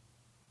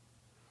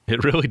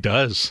 It really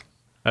does.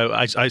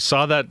 I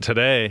saw that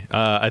today.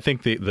 I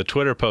think the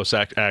Twitter post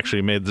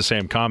actually made the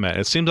same comment.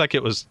 It seems like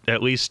it was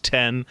at least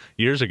 10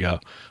 years ago.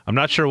 I'm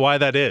not sure why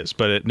that is,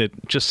 but it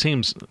just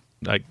seems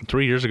like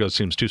 3 years ago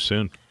seems too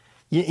soon.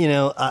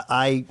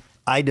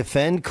 I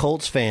defend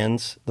Colts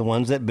fans, the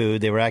ones that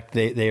booed. They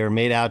were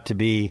made out to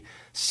be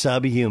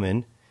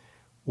subhuman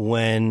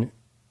when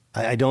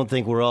I don't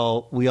think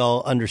we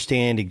all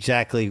understand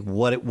exactly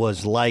what it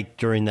was like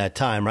during that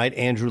time, right?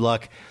 Andrew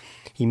Luck,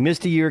 he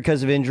missed a year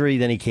because of injury.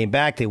 Then he came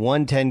back. They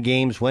won 10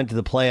 games, went to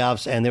the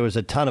playoffs, and there was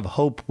a ton of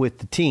hope with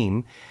the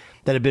team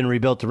that had been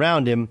rebuilt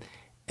around him.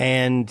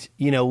 And,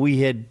 we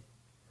had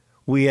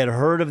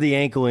heard of the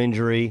ankle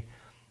injury,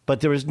 but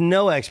there was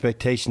no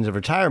expectations of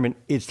retirement.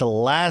 It's the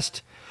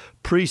last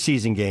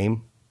preseason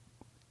game,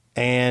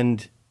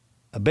 and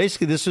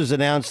basically this was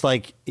announced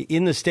like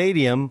in the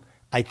stadium,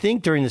 I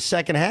think during the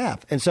second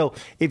half. And so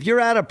if you're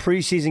at a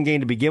preseason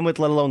game to begin with,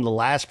 let alone the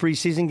last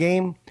preseason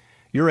game,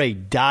 you're a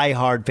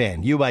diehard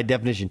fan. You, by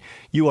definition,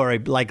 you are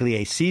likely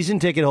a season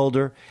ticket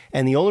holder,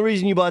 and the only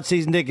reason you bought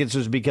season tickets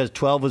was because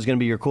 12 was going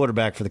to be your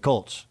quarterback for the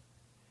Colts.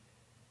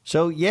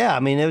 So, yeah, I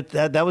mean,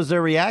 that was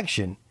their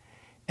reaction.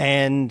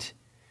 And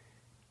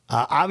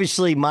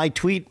obviously, my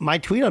tweet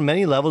on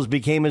many levels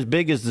became as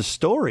big as the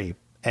story,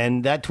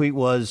 and that tweet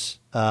was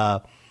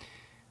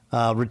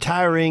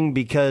retiring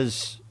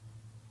because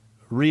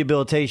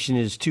rehabilitation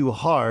is too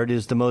hard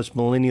is the most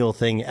millennial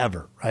thing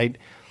ever, right?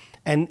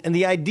 And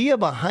the idea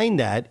behind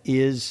that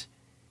is,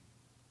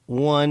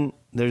 one,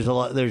 there's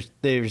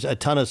a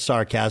ton of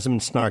sarcasm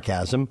and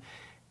snarkasm,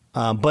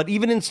 but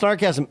even in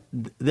snarkasm,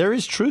 there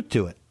is truth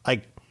to it.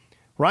 Like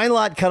Ryan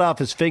Lott cut off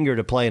his finger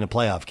to play in a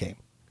playoff game.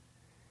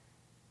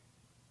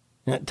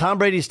 Tom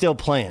Brady's still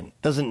playing.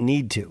 Doesn't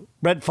need to.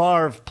 Brett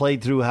Favre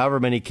played through however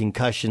many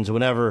concussions,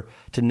 whatever,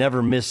 to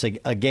never miss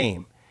a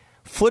game.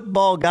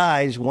 Football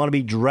guys want to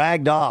be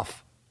dragged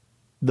off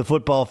the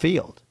football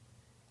field.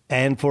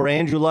 And for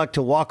Andrew Luck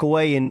to walk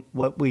away in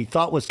what we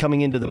thought was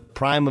coming into the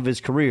prime of his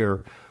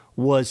career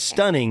was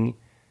stunning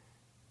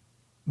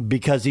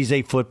because he's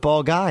a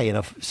football guy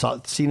and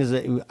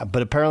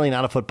but apparently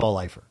not a football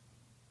lifer.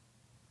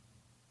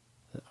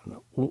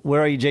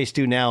 Where are you, Jay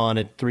Stu, now on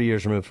it 3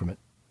 years removed from it?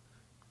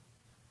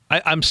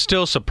 I'm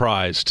still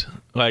surprised.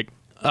 Like,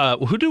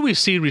 who do we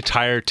see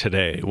retire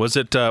today? Was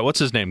it what's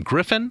his name?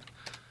 Griffin?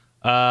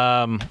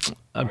 I'm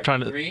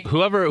trying to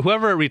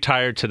whoever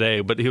retired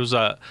today, but he was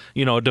a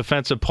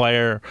defensive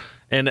player,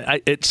 and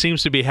it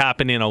seems to be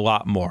happening a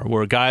lot more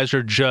where guys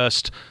are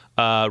just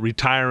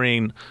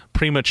retiring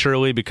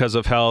prematurely because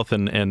of health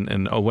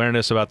and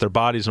awareness about their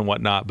bodies and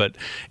whatnot. But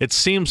it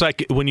seems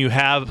like when you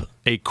have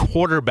a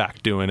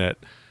quarterback doing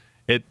it,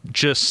 it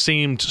just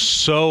seemed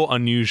so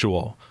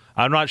unusual.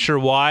 I'm not sure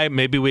why.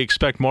 Maybe we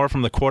expect more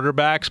from the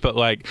quarterbacks, but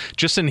like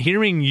just in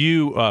hearing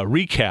you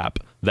recap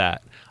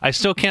that, I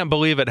still can't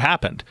believe it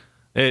happened.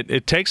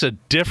 It takes a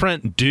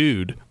different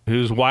dude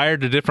who's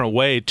wired a different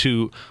way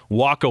to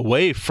walk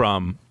away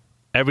from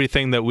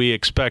everything that we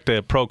expect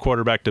a pro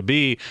quarterback to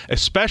be,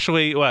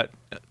 especially the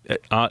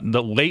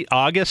late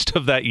August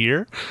of that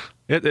year.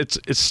 It's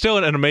still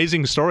an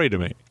amazing story to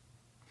me.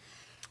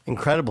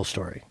 Incredible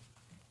story.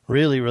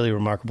 Really, really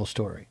remarkable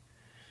story.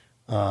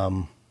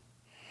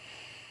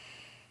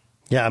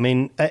 Yeah, I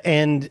mean,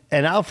 and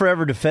I'll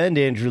forever defend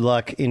Andrew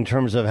Luck in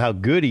terms of how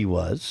good he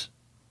was.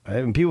 Right?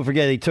 And people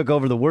forget he took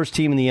over the worst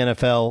team in the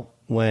NFL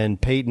when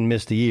Peyton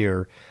missed a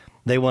year.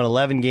 They won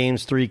 11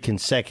 games 3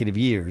 consecutive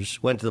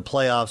years, went to the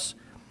playoffs,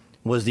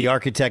 was the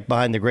architect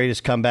behind the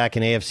greatest comeback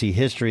in AFC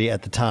history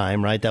at the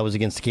time, right? That was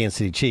against the Kansas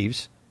City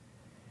Chiefs.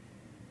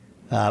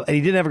 And he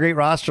didn't have a great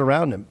roster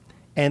around him.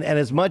 And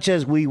as much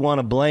as we want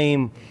to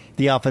blame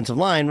the offensive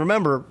line,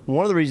 remember,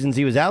 one of the reasons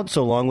he was out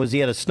so long was he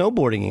had a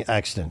snowboarding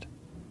accident.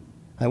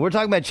 And we're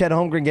talking about Chet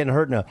Holmgren getting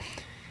hurt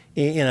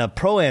in a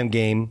Pro-Am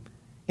game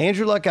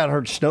Andrew Luck got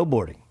hurt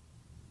snowboarding.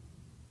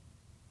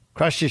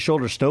 Crushed his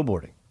shoulder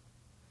snowboarding.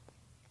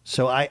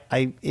 So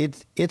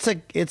it's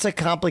a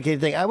complicated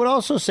thing. I would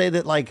also say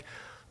that, like,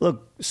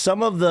 look,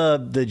 some of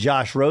the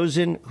Josh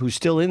Rosen, who's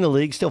still in the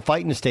league, still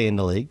fighting to stay in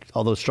the league,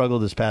 although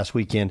struggled this past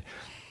weekend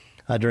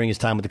during his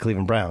time with the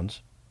Cleveland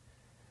Browns.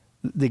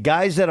 The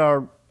guys that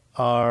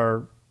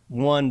are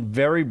one,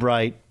 very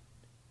bright,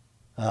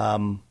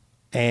 and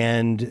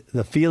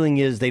the feeling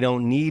is they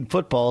don't need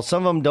football.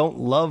 Some of them don't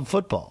love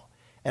football.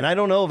 And I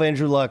don't know if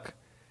Andrew Luck,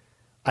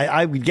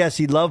 I would guess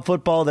he loved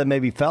football, that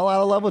maybe fell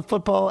out of love with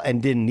football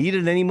and didn't need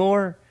it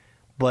anymore.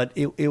 But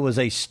it was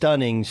a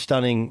stunning,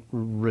 stunning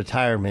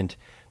retirement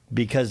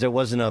because there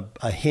wasn't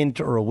a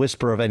hint or a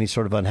whisper of any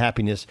sort of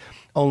unhappiness,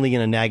 only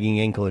in a nagging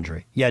ankle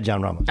injury. Yeah,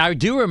 John Ramos. I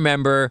do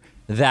remember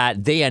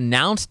that they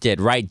announced it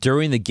right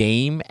during the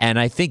game, and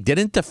I think,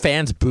 didn't the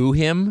fans boo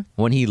him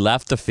when he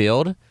left the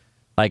field?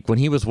 Like when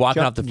he was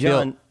walking off the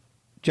field?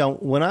 John,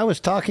 when I was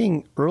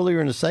talking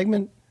earlier in the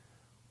segment,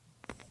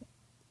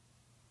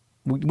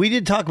 we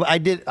did talk about.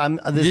 I'm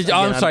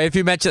sorry if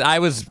you mentioned.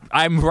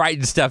 I'm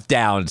writing stuff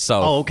down. So.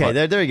 Oh,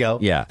 okay. There you go.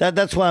 Yeah.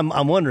 That's why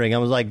I'm wondering. I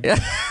was like,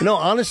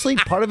 honestly,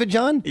 part of it,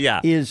 John,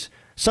 is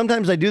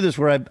sometimes I do this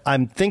where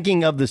I'm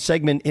thinking of the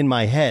segment in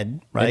my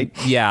head, right?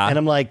 And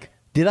I'm like,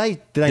 did I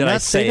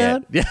not say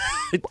that?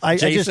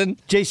 Jason?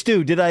 Jay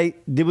Stu, did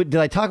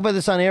I talk about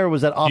this on air, or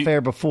was that off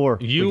air before?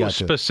 You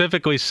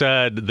specifically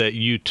said that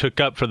you took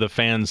up for the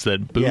fans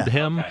that booed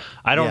him. Okay.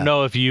 I don't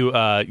know if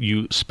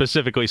you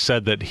specifically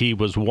said that he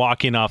was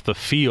walking off the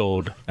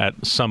field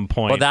at some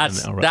point. Well,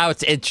 that's a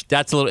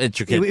little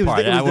intricate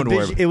part. I wouldn't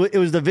worry. It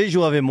was the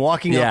visual of him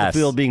walking off the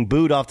field, being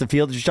booed off the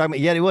field that you're talking about.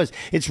 Yeah, it was.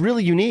 It's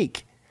really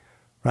unique,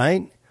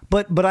 right?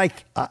 But I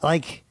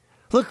like.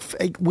 Look,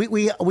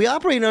 we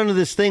operate under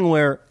this thing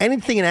where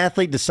anything an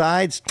athlete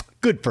decides,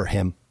 good for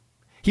him.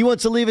 He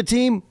wants to leave a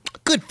team,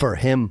 good for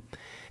him.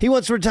 He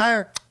wants to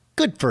retire,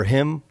 good for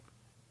him.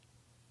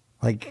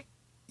 Like,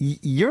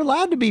 you're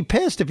allowed to be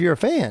pissed if you're a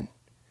fan,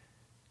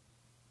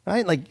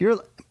 right? Like, they're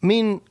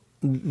an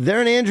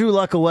Andrew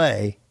Luck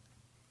away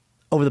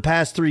over the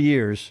past 3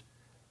 years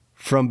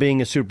from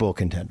being a Super Bowl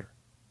contender.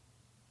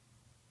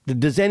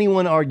 Does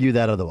anyone argue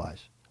that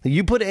otherwise?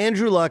 You put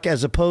Andrew Luck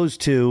as opposed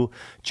to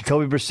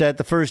Jacoby Brissett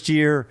the first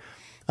year,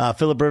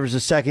 Phillip Rivers the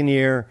second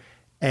year,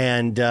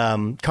 and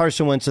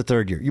Carson Wentz the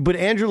third year. You put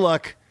Andrew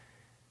Luck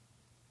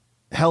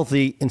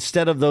healthy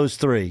instead of those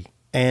three,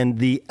 and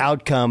the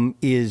outcome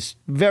is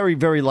very,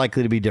 very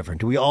likely to be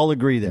different. Do we all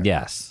agree there?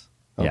 Yes.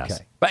 Okay.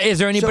 Yes. But is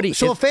there anybody...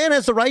 So a fan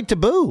has the right to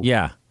boo.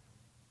 Yeah.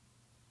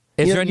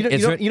 You don't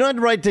have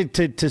the right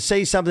to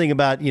say something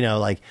about,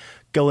 like...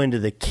 go into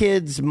the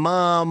kids,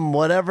 mom,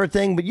 whatever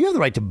thing, but you have the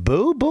right to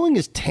boo. Booing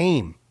is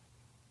tame.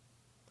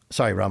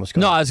 Sorry, Ramos.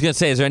 No, I was going to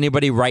say, is there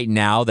anybody right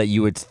now that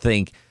you would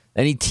think,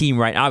 any team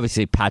right now,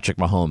 obviously Patrick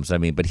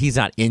Mahomes, but he's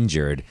not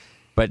injured,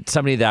 but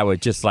somebody that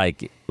would just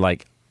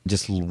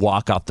just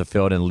walk off the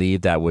field and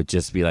leave, that would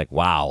just be like,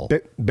 wow.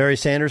 Barry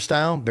Sanders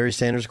style? Barry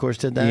Sanders, of course,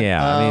 did that.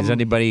 Yeah. Is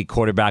anybody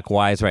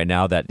quarterback-wise right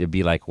now that would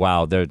be like,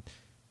 wow,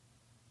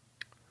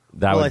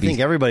 I think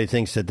everybody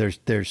thinks that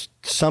there's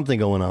something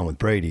going on with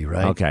Brady,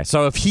 right? Okay,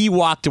 so if he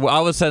walked away,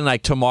 all of a sudden,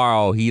 like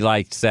tomorrow, he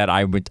said,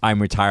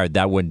 "I'm retired,"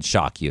 that wouldn't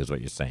shock you, is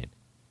what you're saying?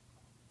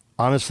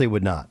 Honestly,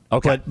 would not.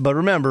 Okay, but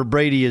remember,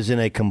 Brady is in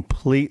a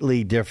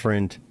completely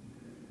different,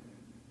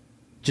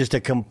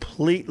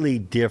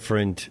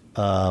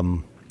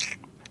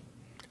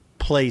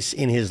 place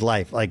in his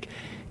life. Like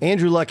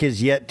Andrew Luck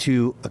was yet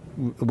to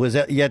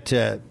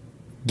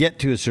get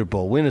to a Super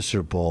Bowl, win a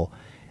Super Bowl.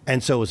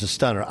 And so it was a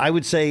stunner. I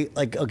would say,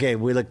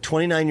 we're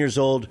 29 years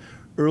old,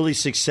 early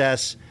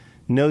success,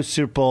 no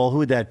Super Bowl. Who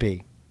would that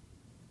be?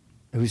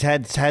 Who's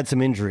had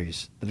some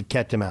injuries that have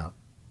kept him out.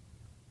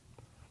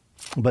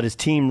 But his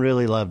team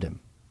really loved him.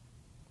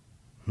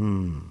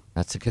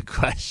 That's a good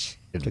question.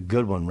 It's a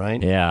good one,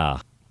 right? Yeah.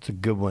 It's a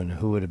good one.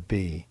 Who would it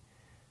be?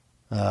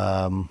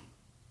 Lamar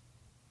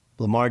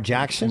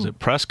Jackson? Is it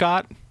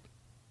Prescott?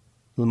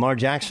 Lamar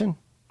Jackson?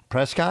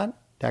 Prescott?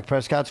 Dak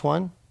Prescott's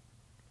one?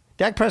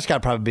 Dak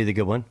Prescott probably be the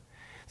good one.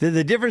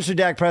 The difference with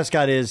Dak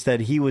Prescott is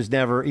that he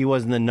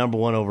wasn't the number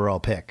one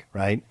overall pick,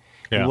 right?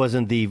 Yeah. He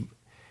wasn't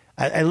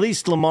at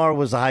least Lamar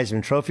was the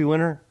Heisman Trophy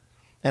winner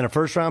and a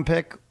first round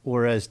pick,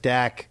 whereas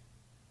Dak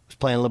was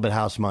playing a little bit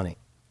house money.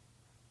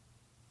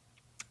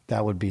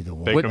 That would be the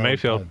one. Baker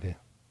Mayfield,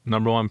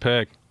 number one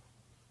pick.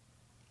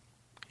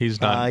 He's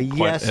not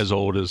quite as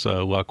old as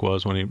Luck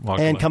was when he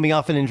walked away. Coming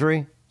off an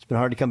injury, it's been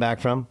hard to come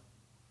back from.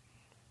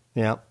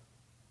 Yeah.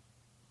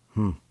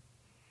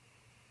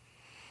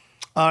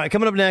 All right,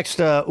 coming up next,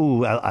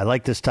 I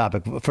like this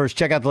topic. First,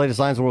 check out the latest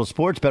lines in the world of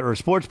sports.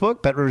 BetRivers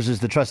Sportsbook. BetRivers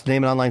is the trusted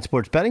name in online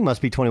sports betting.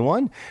 Must be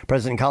 21.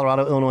 Present in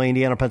Colorado, Illinois,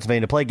 Indiana, or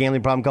Pennsylvania to play.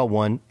 Gambling problem, call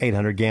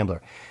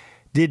 1-800-GAMBLER.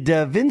 Did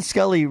Vin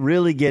Scully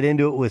really get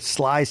into it with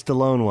Sly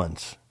Stallone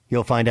once?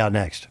 You'll find out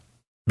next.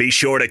 Be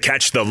sure to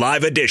catch the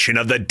live edition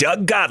of the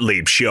Doug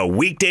Gottlieb Show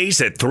weekdays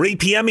at 3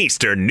 p.m.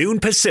 Eastern, noon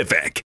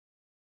Pacific.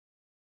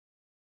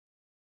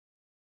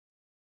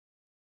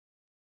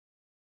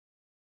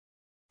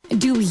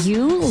 Do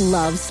you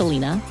love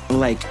Selena?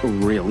 Like,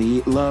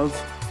 really love?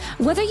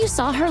 Whether you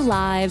saw her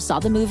live, saw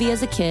the movie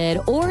as a kid,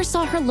 or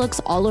saw her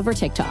looks all over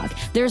TikTok,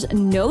 there's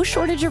no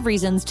shortage of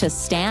reasons to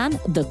stan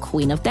the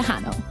Queen of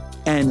Tejano.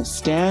 And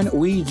Stan,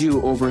 we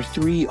do over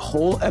 3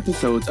 whole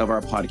episodes of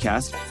our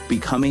podcast,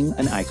 Becoming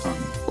an Icon.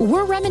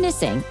 We're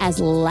reminiscing as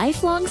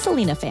lifelong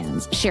Selena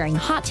fans, sharing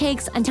hot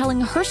takes and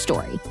telling her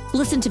story.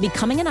 Listen to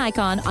Becoming an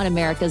Icon on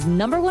America's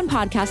 #1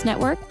 podcast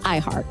network,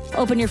 iHeart.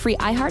 Open your free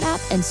iHeart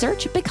app and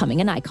search Becoming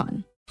an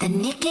Icon. The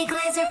Nikki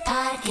Glaser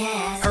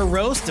Podcast. Her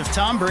roast of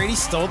Tom Brady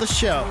stole the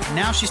show.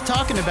 Now she's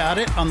talking about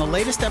it on the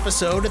latest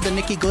episode of the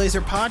Nikki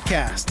Glaser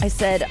Podcast. I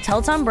said,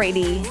 tell Tom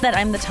Brady that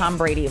I'm the Tom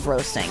Brady of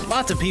roasting.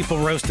 Lots of people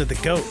roasted the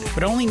GOAT,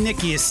 but only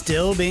Nikki is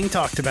still being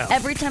talked about.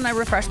 Every time I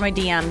refresh my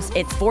DMs,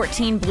 it's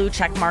 14 blue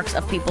check marks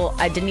of people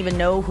I didn't even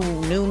know who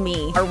knew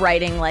me are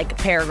writing like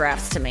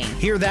paragraphs to me.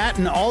 Hear that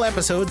in all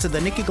episodes of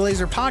the Nikki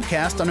Glaser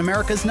Podcast on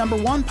America's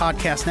 #1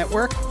 podcast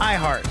network,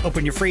 iHeart.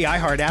 Open your free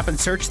iHeart app and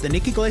search the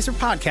Nikki Glaser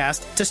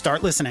Podcast to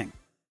start listening.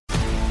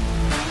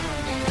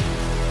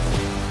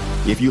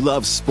 If you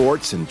love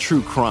sports and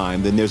true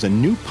crime, then there's a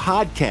new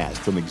podcast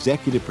from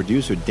executive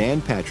producer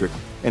Dan Patrick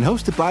and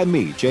hosted by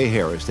me, Jay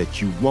Harris,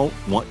 that you won't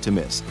want to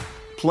miss.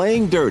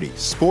 Playing Dirty: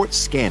 Sports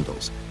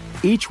Scandals.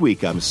 Each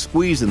week, I'm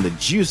squeezing the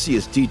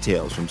juiciest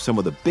details from some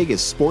of the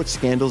biggest sports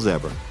scandals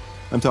ever.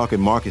 I'm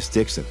talking Marcus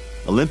Dixon,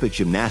 Olympic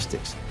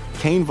gymnastics,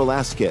 Cain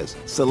Velasquez,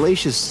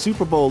 salacious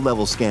Super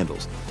Bowl-level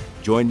scandals.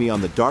 Join me on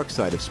the dark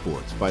side of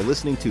sports by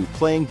listening to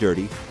Playing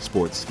Dirty: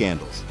 Sports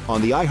Scandals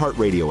on the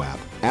iHeartRadio app,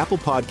 Apple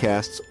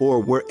Podcasts, or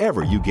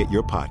wherever you get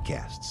your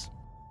podcasts.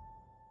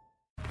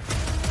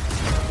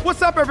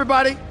 What's up,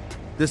 everybody?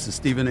 This is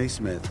Stephen A.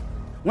 Smith.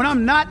 When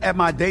I'm not at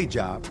my day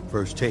job,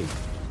 First Take,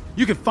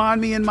 you can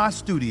find me in my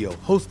studio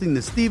hosting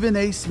the Stephen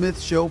A.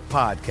 Smith Show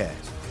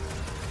podcast.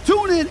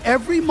 Tune in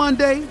every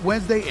Monday,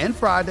 Wednesday, and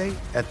Friday,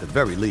 at the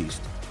very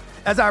least,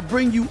 as I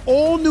bring you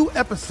all new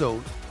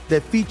episodes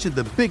that feature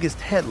the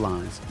biggest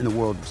headlines in the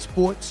world of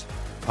sports,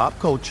 pop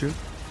culture,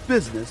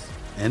 business,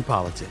 and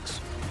politics.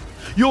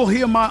 You'll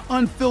hear my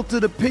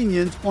unfiltered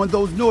opinions on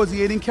those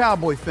nauseating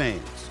Cowboy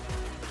fans,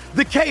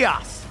 the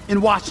chaos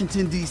in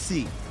Washington,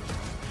 D.C.,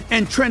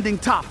 and trending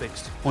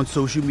topics on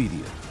social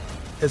media,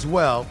 as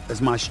well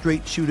as my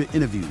straight shooter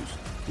interviews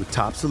with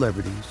top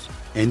celebrities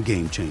and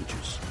game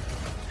changers.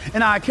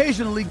 And I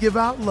occasionally give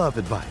out love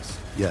advice.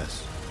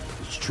 Yes,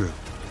 it's true.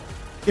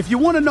 If you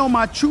want to know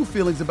my true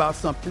feelings about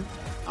something,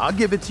 I'll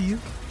give it to you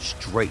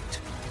straight.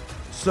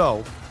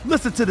 So,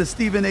 listen to the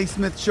Stephen A.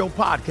 Smith Show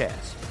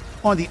podcast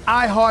on the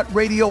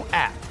iHeartRadio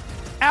app,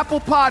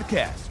 Apple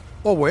Podcasts,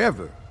 or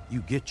wherever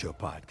you get your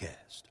podcast.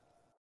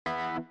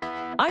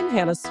 I'm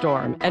Hannah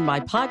Storm, and my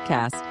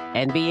podcast,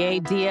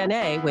 NBA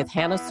DNA with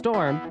Hannah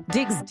Storm,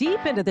 digs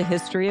deep into the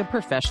history of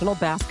professional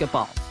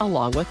basketball,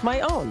 along with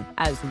my own,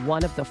 as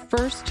one of the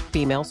first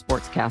female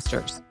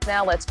sportscasters.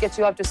 Now let's get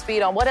you up to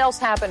speed on what else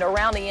happened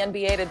around the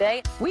NBA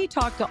today. We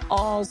talked to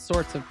all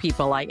sorts of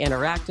people I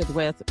interacted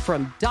with,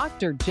 from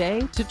Dr.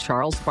 J to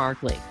Charles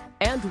Barkley,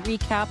 and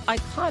recap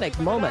iconic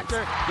moments.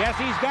 Yes,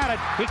 he's got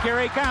it.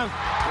 Here he comes.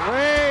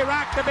 Way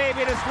rock the baby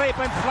to sleep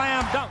and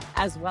slam dunk.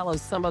 As well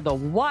as some of the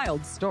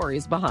wild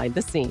stories behind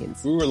the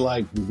scenes. We were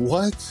like,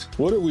 what?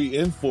 What are we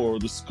in for?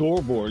 The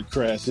scoreboard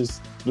crashes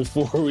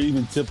before we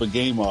even tip a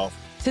game off.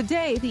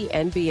 Today, the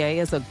NBA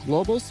is a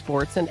global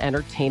sports and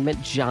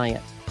entertainment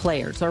giant.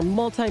 Players are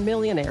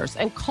multimillionaires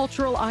and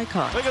cultural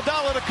icons.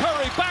 Iguodala to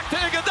Curry, back to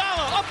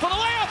Iguodala, up for the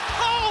layup.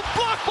 Oh,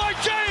 blocked by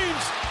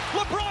James.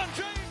 LeBron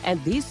James.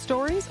 And these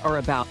stories are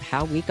about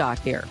how we got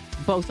here,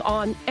 both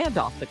on and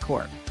off the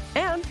court.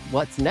 And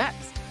what's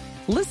next?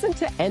 Listen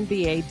to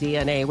NBA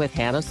DNA with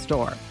Hannah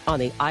Storm on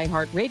the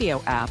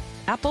iHeartRadio app,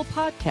 Apple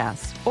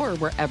Podcasts, or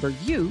wherever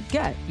you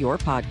get your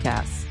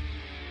podcasts.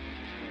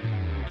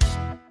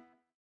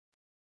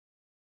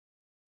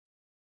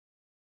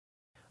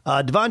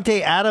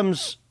 Devontae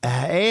Adams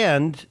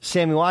and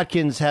Sammy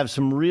Watkins have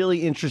some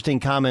really interesting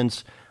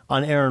comments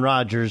on Aaron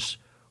Rodgers.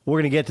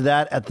 We're going to get to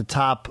that at the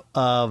top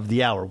of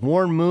the hour.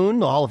 Warren Moon,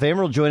 the Hall of Famer,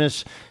 will join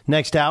us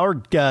next hour.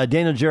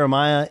 Daniel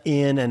Jeremiah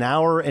in an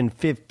hour and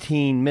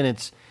 15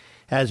 minutes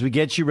as we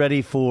get you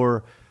ready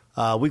for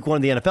week 1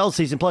 of the NFL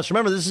season. Plus,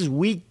 remember, this is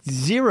week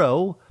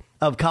 0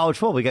 of college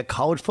football. We got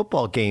college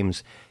football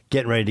games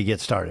getting ready to get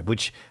started,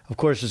 which, of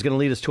course, is going to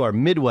lead us to our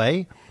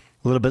midway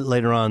a little bit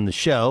later on in the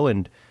show.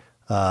 And,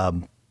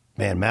 man,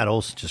 Matt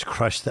Olson just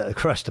crushed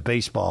the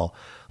baseball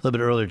a little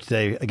bit earlier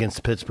today against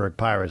the Pittsburgh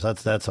Pirates.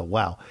 That's a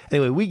wow.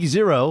 Anyway, week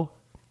zero,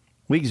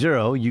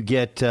 you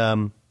get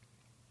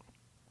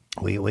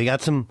we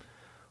got some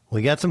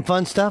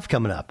fun stuff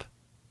coming up,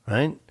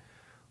 right?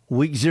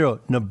 Week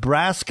 0,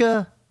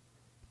 Nebraska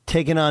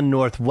taking on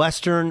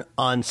Northwestern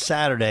on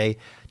Saturday.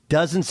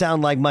 Doesn't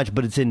sound like much,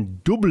 but it's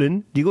in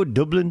Dublin. Do you go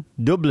Dublin?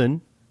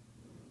 Dublin,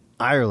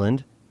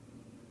 Ireland.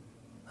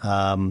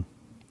 What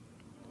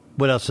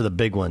else are the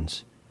big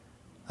ones?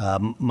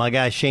 My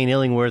guy Shane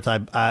Illingworth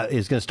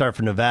is going to start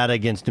for Nevada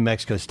against New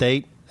Mexico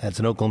State. That's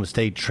an Oklahoma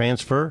State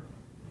transfer.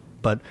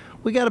 But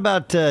we got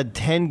about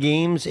 10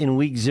 games in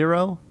week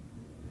 0.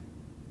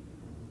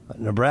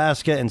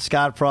 Nebraska and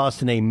Scott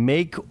Frost in a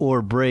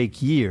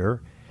make-or-break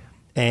year.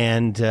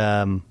 And,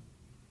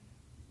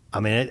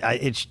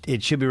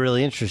 it should be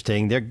really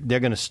interesting. They're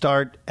going to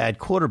start at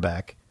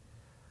quarterback,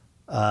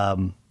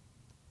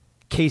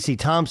 Casey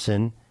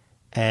Thompson.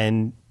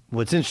 And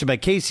what's interesting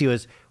about Casey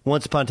was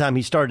once upon a time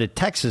he started at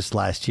Texas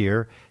last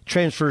year,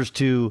 transfers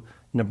to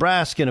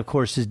Nebraska, and, of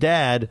course, his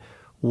dad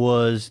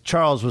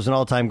Charles was an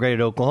all-time great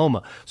at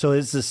Oklahoma. So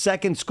it's the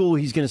second school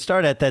he's going to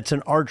start at that's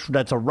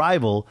a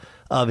rival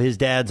of his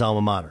dad's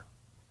alma mater.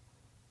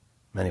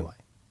 Anyway,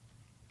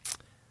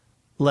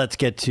 let's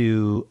get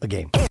to a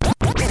game.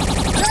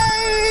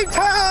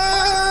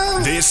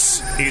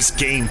 This is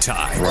Game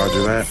Time.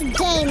 Roger that.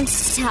 Game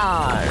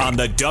time. On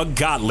the Doug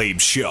Gottlieb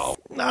Show.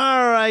 All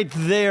right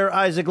there,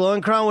 Isaac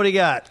Lowenkron. What do you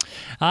got?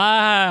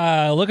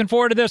 Looking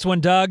forward to this one,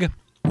 Doug.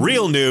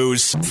 Real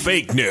news,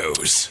 fake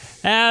news.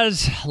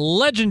 As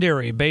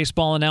legendary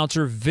baseball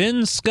announcer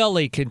Vin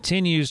Scully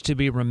continues to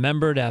be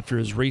remembered after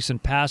his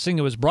recent passing,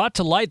 it was brought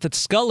to light that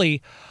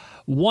Scully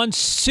once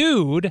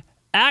sued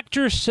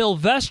actor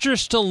Sylvester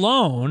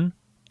Stallone,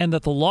 and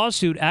that the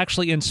lawsuit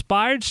actually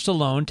inspired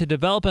Stallone to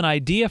develop an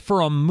idea for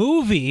a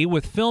movie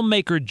with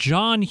filmmaker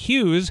John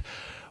Hughes,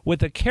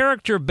 with a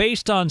character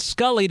based on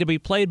Scully to be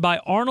played by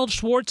Arnold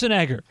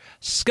Schwarzenegger.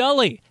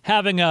 Scully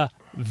having a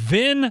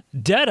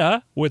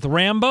vendetta with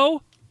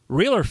Rambo?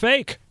 Real or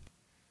fake?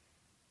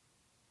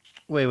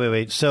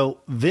 Wait. So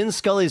Vin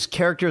Scully's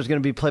character is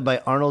going to be played by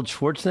Arnold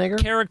Schwarzenegger?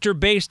 Character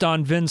based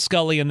on Vin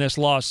Scully in this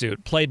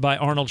lawsuit, played by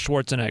Arnold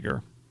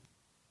Schwarzenegger.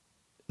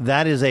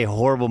 That is a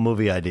horrible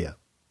movie idea.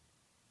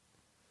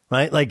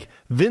 Right? Like,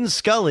 Vin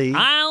Scully...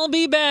 I'll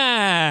be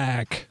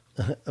back!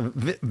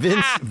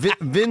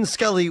 Vin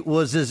Scully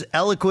was as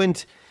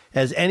eloquent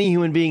as any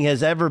human being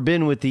has ever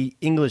been with the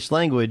English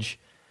language.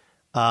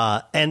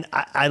 And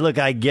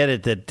I get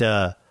it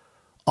that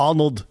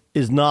Arnold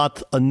is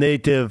not a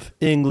native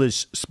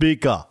English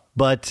speaker.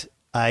 But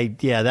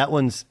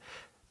that's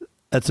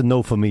a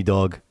no for me,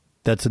 dog.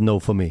 That's a no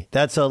for me.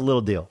 That's a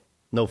little deal.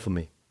 No for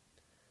me.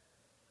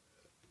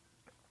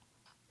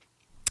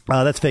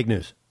 That's fake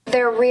news.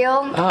 They're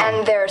real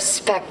and they're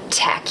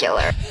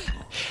spectacular.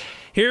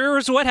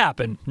 Here's what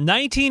happened.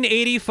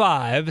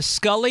 1985,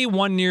 Scully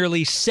won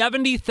nearly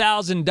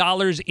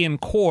 $70,000 in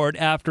court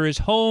after his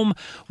home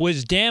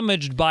was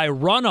damaged by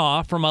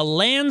runoff from a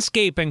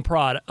landscaping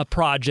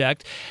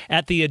project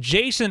at the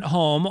adjacent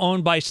home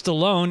owned by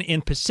Stallone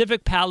in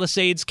Pacific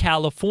Palisades,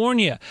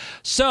 California.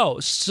 So,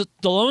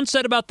 Stallone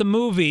said about the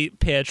movie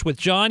pitch with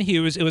John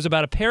Hughes, it was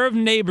about a pair of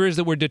neighbors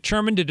that were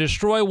determined to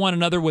destroy one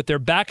another with their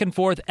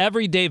back-and-forth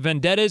everyday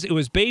vendettas. It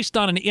was based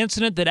on an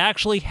incident that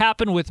actually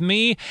happened with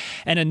me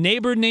and a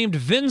neighbor named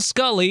Vin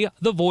Scully,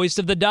 the voice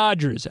of the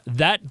Dodgers.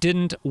 That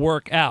didn't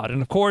work out.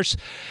 And of course,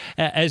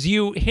 as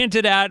you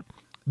hinted at,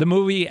 the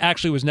movie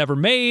actually was never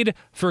made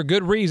for a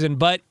good reason,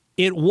 but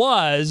it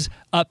was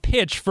a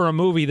pitch for a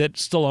movie that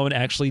Stallone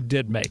actually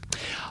did make.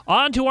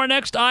 On to our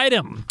next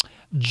item.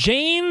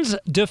 Jane's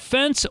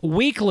Defense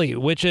Weekly,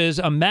 which is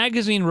a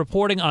magazine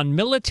reporting on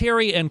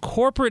military and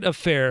corporate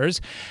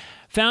affairs,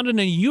 found an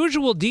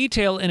unusual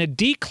detail in a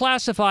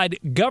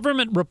declassified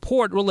government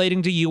report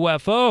relating to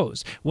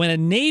UFOs. When a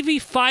Navy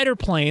fighter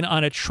plane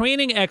on a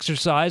training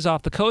exercise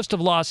off the coast of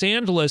Los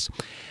Angeles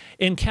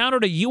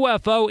encountered a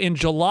UFO in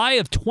July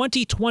of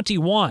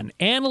 2021,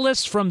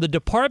 analysts from the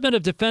Department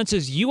of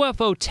Defense's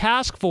UFO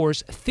Task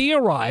Force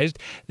theorized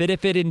that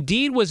if it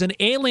indeed was an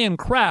alien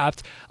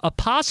craft, a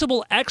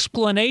possible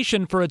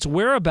explanation for its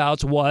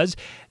whereabouts was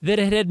that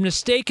it had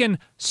mistaken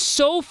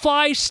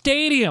SoFi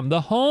Stadium,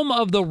 the home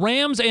of the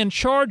Rams and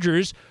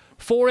Chargers,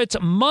 for its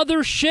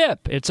mothership.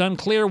 It's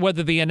unclear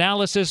whether the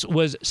analysis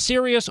was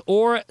serious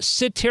or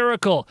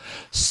satirical.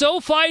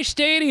 SoFi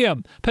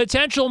Stadium,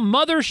 potential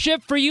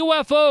mothership for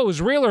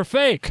UFOs, real or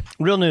fake?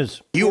 Real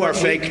news. You are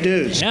fake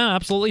news. Yeah,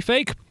 absolutely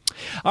fake.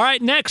 All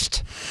right,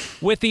 next,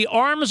 with the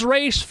arms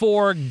race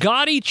for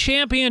gaudy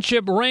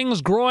championship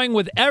rings growing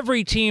with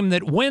every team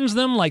that wins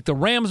them, like the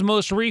Rams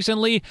most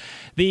recently,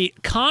 the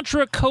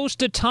Contra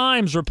Costa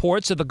Times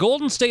reports that the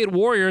Golden State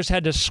Warriors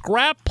had to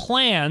scrap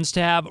plans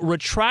to have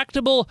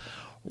retractable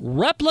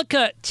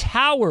replica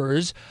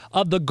towers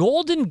of the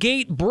Golden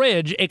Gate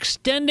Bridge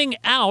extending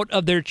out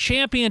of their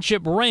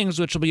championship rings,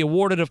 which will be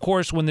awarded, of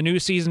course, when the new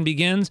season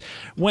begins,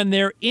 when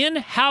their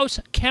in-house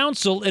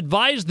counsel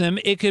advised them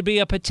it could be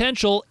a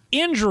potential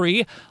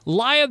injury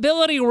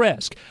liability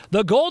risk.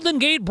 The Golden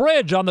Gate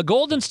Bridge on the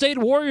Golden State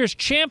Warriors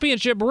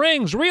championship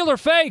rings, real or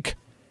fake?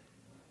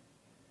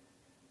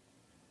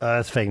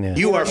 That's fake news.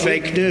 You are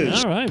fake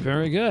news. All right,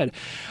 very good.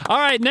 All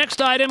right,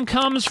 next item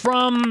comes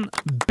from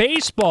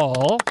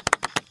baseball.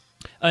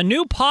 A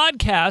new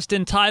podcast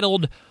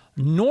entitled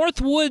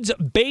Northwoods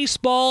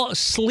Baseball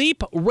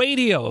Sleep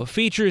Radio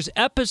features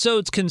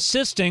episodes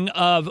consisting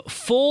of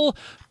full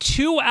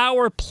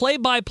 2-hour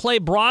play-by-play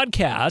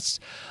broadcasts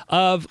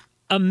of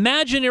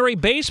imaginary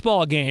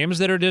baseball games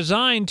that are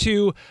designed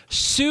to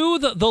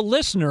soothe the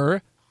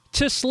listener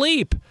to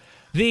sleep.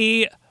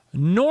 The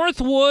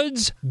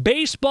Northwoods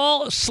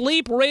Baseball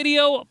Sleep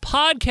Radio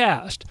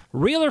podcast.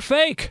 Real or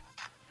fake?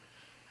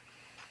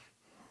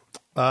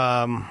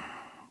 But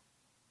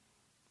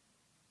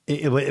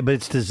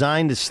it's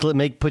designed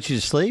to put you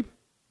to sleep?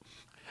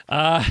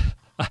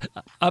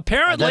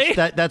 Apparently.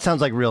 That sounds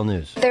like real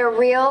news. They're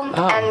real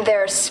and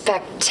they're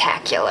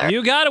spectacular.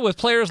 You got it with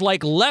players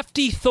like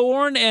Lefty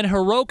Thorne and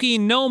Hiroki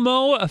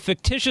Nomo, a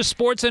fictitious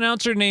sports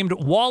announcer named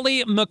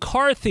Wally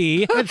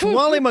McCarthy. It's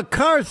Wally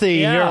McCarthy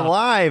here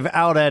live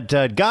out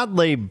at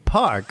Gottlieb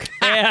Park.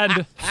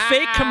 And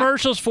fake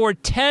commercials for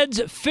Ted's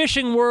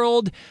Fishing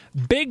World,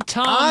 Big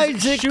Tom's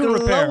Isaac Shoe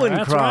Repair.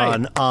 That's right.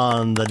 Lowenkron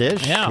on the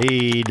dish. Yeah.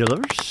 He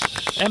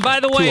delivers. And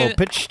by the way, 2-0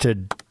 pitch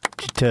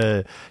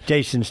to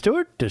Jason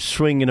Stewart, to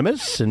swing and a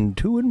miss, and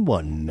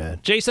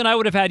 2-1. Jason, I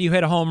would have had you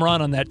hit a home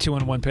run on that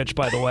 2-1 pitch,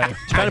 by the way.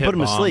 Trying to put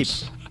him to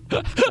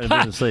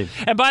sleep.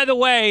 And by the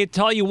way,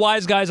 to all you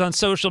wise guys on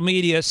social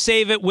media,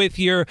 save it with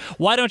your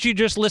why don't you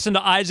just listen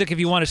to Isaac if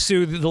you want to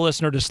soothe the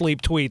listener to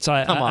sleep tweets.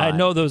 I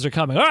know those are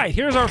coming. All right,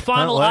 here's our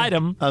final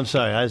item. I'm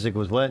sorry, Isaac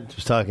was what?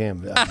 Just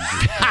talking.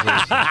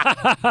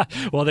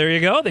 Well, there you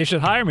go. They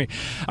should hire me.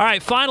 All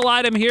right, final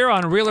item here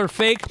on Real or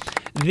Fake.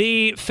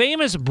 The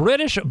famous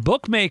British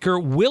bookmaker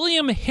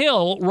William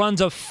Hill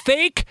runs a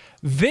fake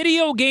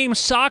video game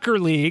soccer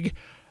league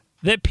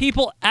that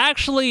people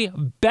actually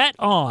bet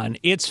on.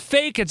 It's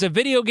fake. It's a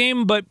video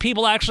game, but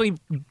people actually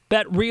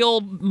bet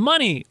real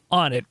money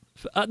on it.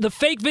 The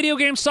fake video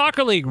game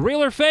soccer league,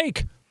 real or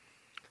fake?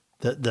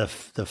 The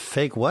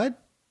fake what?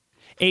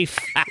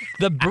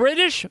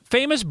 The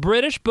famous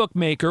British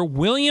bookmaker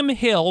William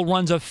Hill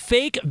runs a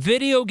fake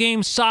video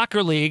game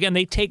soccer league, and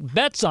they take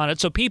bets on it.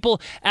 So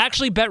people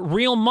actually bet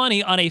real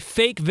money on a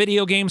fake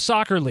video game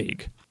soccer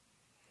league.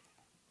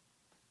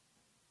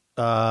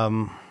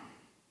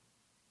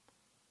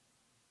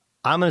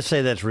 I'm going to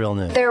say that's real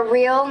news. They're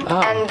real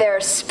and they're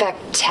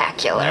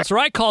spectacular. That's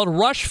right. Called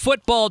Rush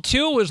Football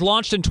 2. It was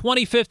launched in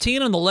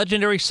 2015, and the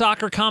legendary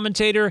soccer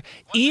commentator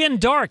Ian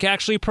Dark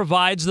actually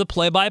provides the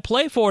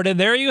play-by-play for it. And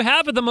there you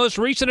have it, the most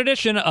recent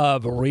edition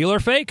of Real or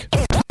Fake.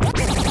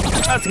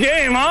 That's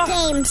game,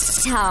 huh? Game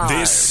time.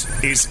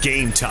 This is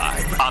Game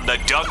Time on the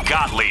Doug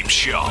Gottlieb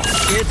Show.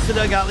 It's the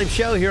Doug Gottlieb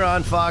Show here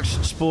on Fox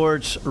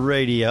Sports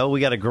Radio. We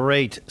got a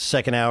great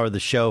second hour of the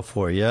show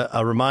for you.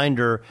 A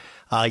reminder,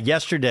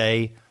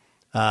 yesterday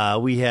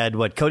we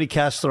had Cody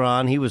Kessler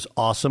on. He was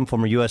awesome,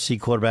 former USC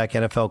quarterback,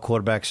 NFL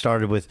quarterback,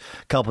 started with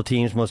a couple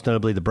teams, most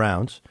notably the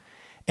Browns.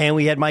 And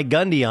we had Mike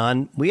Gundy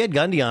on. We had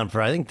Gundy on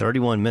for, I think,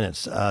 31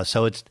 minutes.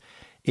 So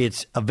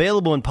it's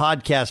available in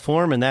podcast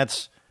form, and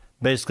that's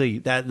basically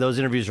that. Those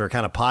interviews are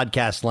kind of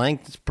podcast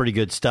length. It's pretty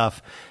good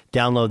stuff.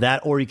 Download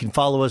that, or you can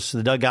follow us,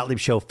 the Doug Gottlieb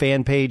Show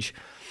fan page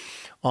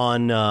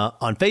on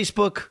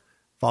Facebook.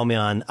 Follow me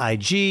on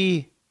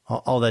IG,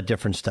 all that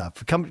different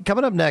stuff.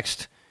 Coming up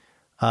next,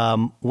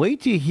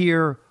 wait to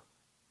hear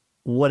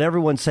what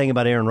everyone's saying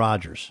about Aaron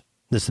Rodgers.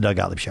 This is the Doug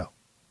Gottlieb Show.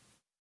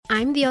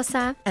 I'm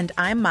Diosa. And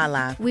I'm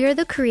Mala. We are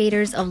the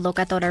creators of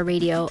Locatora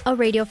Radio, a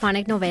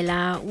radiophonic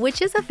novela,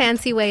 which is a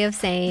fancy way of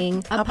saying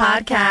a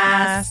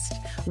podcast.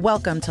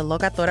 Welcome to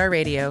Locatora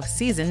Radio,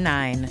 Season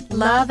 9.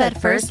 Love at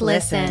first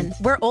listen.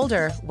 We're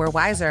older, we're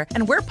wiser,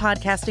 and we're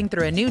podcasting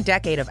through a new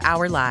decade of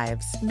our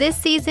lives. This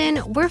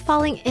season, we're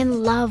falling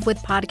in love with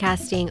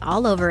podcasting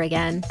all over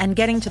again. And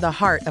getting to the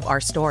heart of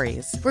our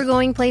stories. We're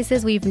going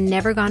places we've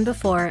never gone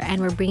before,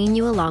 and we're bringing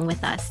you along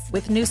with us.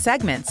 With new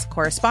segments,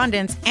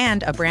 correspondence,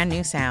 and a brand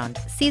new sound.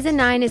 Season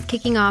 9 is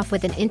kicking off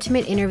with an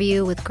intimate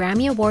interview with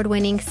Grammy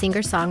Award-winning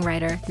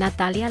singer-songwriter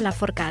Natalia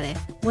Lafourcade.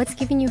 What's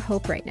giving you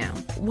hope right now?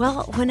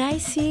 Well, when I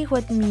see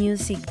what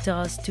music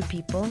does to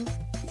people,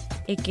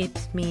 it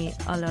gives me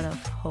a lot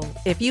of hope.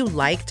 If you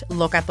liked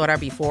Locatora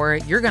before,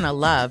 you're going to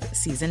love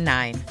Season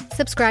 9.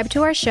 Subscribe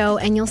to our show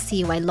and you'll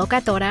see why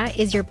Locatora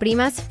is your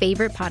prima's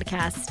favorite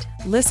podcast.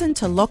 Listen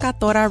to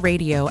Locatora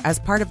Radio as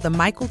part of the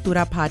My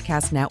Cultura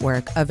Podcast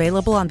Network,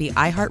 available on the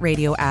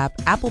iHeartRadio app,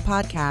 Apple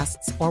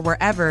Podcasts, or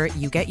wherever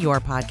you get your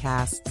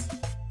podcasts.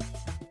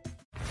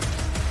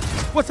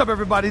 What's up,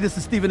 everybody? This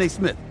is Stephen A.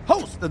 Smith,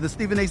 host of the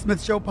Stephen A.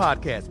 Smith Show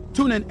podcast.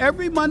 Tune in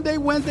every Monday,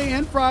 Wednesday,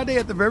 and Friday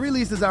at the very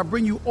least as I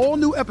bring you all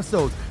new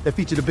episodes that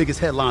feature the biggest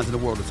headlines in the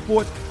world of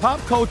sports, pop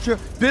culture,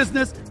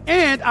 business,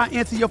 and I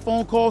answer your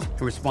phone calls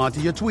and respond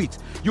to your tweets.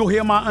 You'll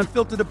hear my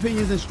unfiltered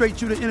opinions and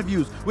straight-shooter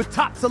interviews with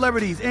top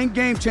celebrities and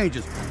game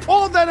changers.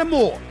 All that and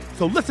more.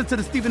 So listen to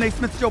the Stephen A.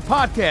 Smith Show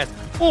podcast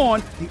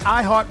on the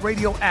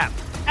iHeartRadio app,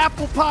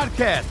 Apple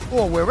Podcasts,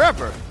 or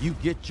wherever you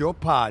get your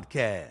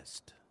podcast.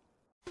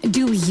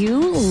 Do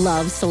you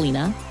love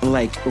Selena?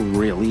 Like,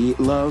 really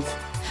love?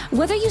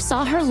 Whether you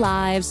saw her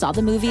live, saw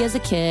the movie as a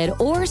kid,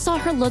 or saw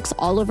her looks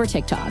all over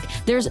TikTok,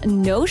 there's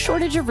no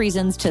shortage of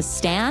reasons to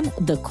stan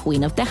the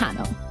Queen of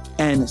Tejano.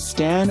 And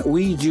Stan,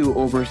 we do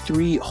over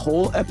 3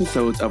 whole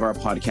episodes of our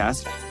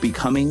podcast,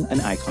 Becoming an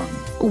Icon.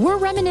 We're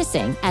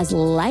reminiscing as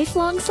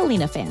lifelong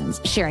Selena fans,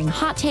 sharing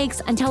hot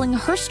takes and telling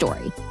her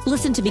story.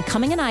 Listen to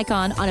Becoming an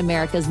Icon on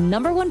America's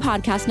 #1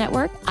 podcast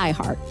network,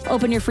 iHeart.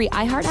 Open your free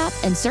iHeart app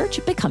and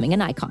search Becoming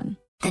an Icon.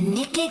 The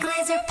Nikki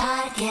Glazer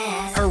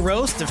Podcast. Her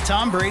roast of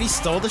Tom Brady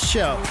stole the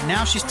show.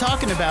 Now she's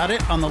talking about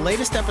it on the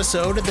latest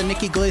episode of the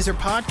Nikki Glazer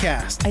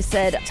Podcast. I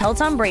said, tell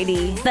Tom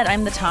Brady that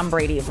I'm the Tom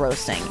Brady of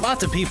roasting.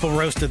 Lots of people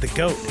roasted the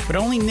GOAT, but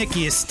only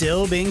Nikki is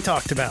still being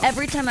talked about.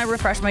 Every time I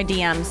refresh my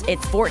DMs,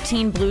 it's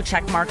 14 blue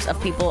check marks of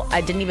people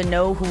I didn't even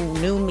know who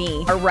knew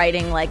me are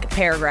writing like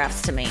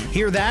paragraphs to me.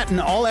 Hear that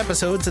in all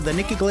episodes of the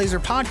Nikki Glazer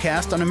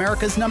Podcast on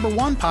America's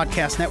 #1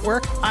 podcast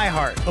network,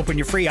 iHeart. Open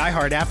your free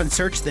iHeart app and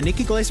search the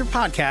Nikki Glazer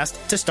Podcast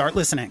to start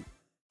listening.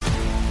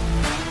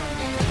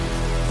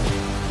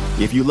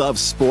 If you love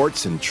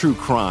sports and true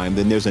crime,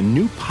 then there's a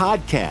new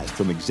podcast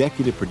from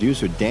executive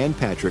producer Dan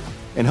Patrick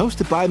and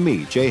hosted by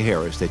me, Jay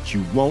Harris, that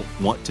you won't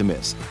want to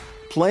miss.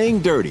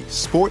 Playing Dirty: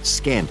 Sports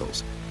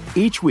Scandals.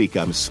 Each week,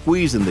 I'm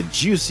squeezing the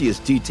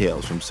juiciest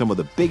details from some of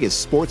the biggest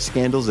sports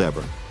scandals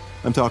ever.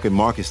 I'm talking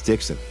Marcus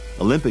Dixon,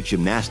 Olympic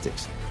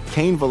gymnastics,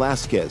 Cain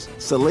Velasquez,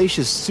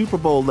 salacious Super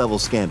Bowl-level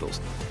scandals.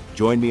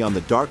 Join me on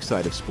the dark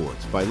side of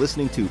sports by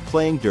listening to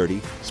Playing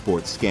Dirty: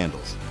 Sports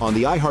Scandals on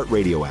the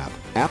iHeartRadio app,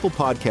 Apple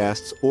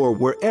Podcasts, or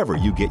wherever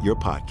you get your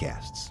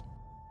podcasts.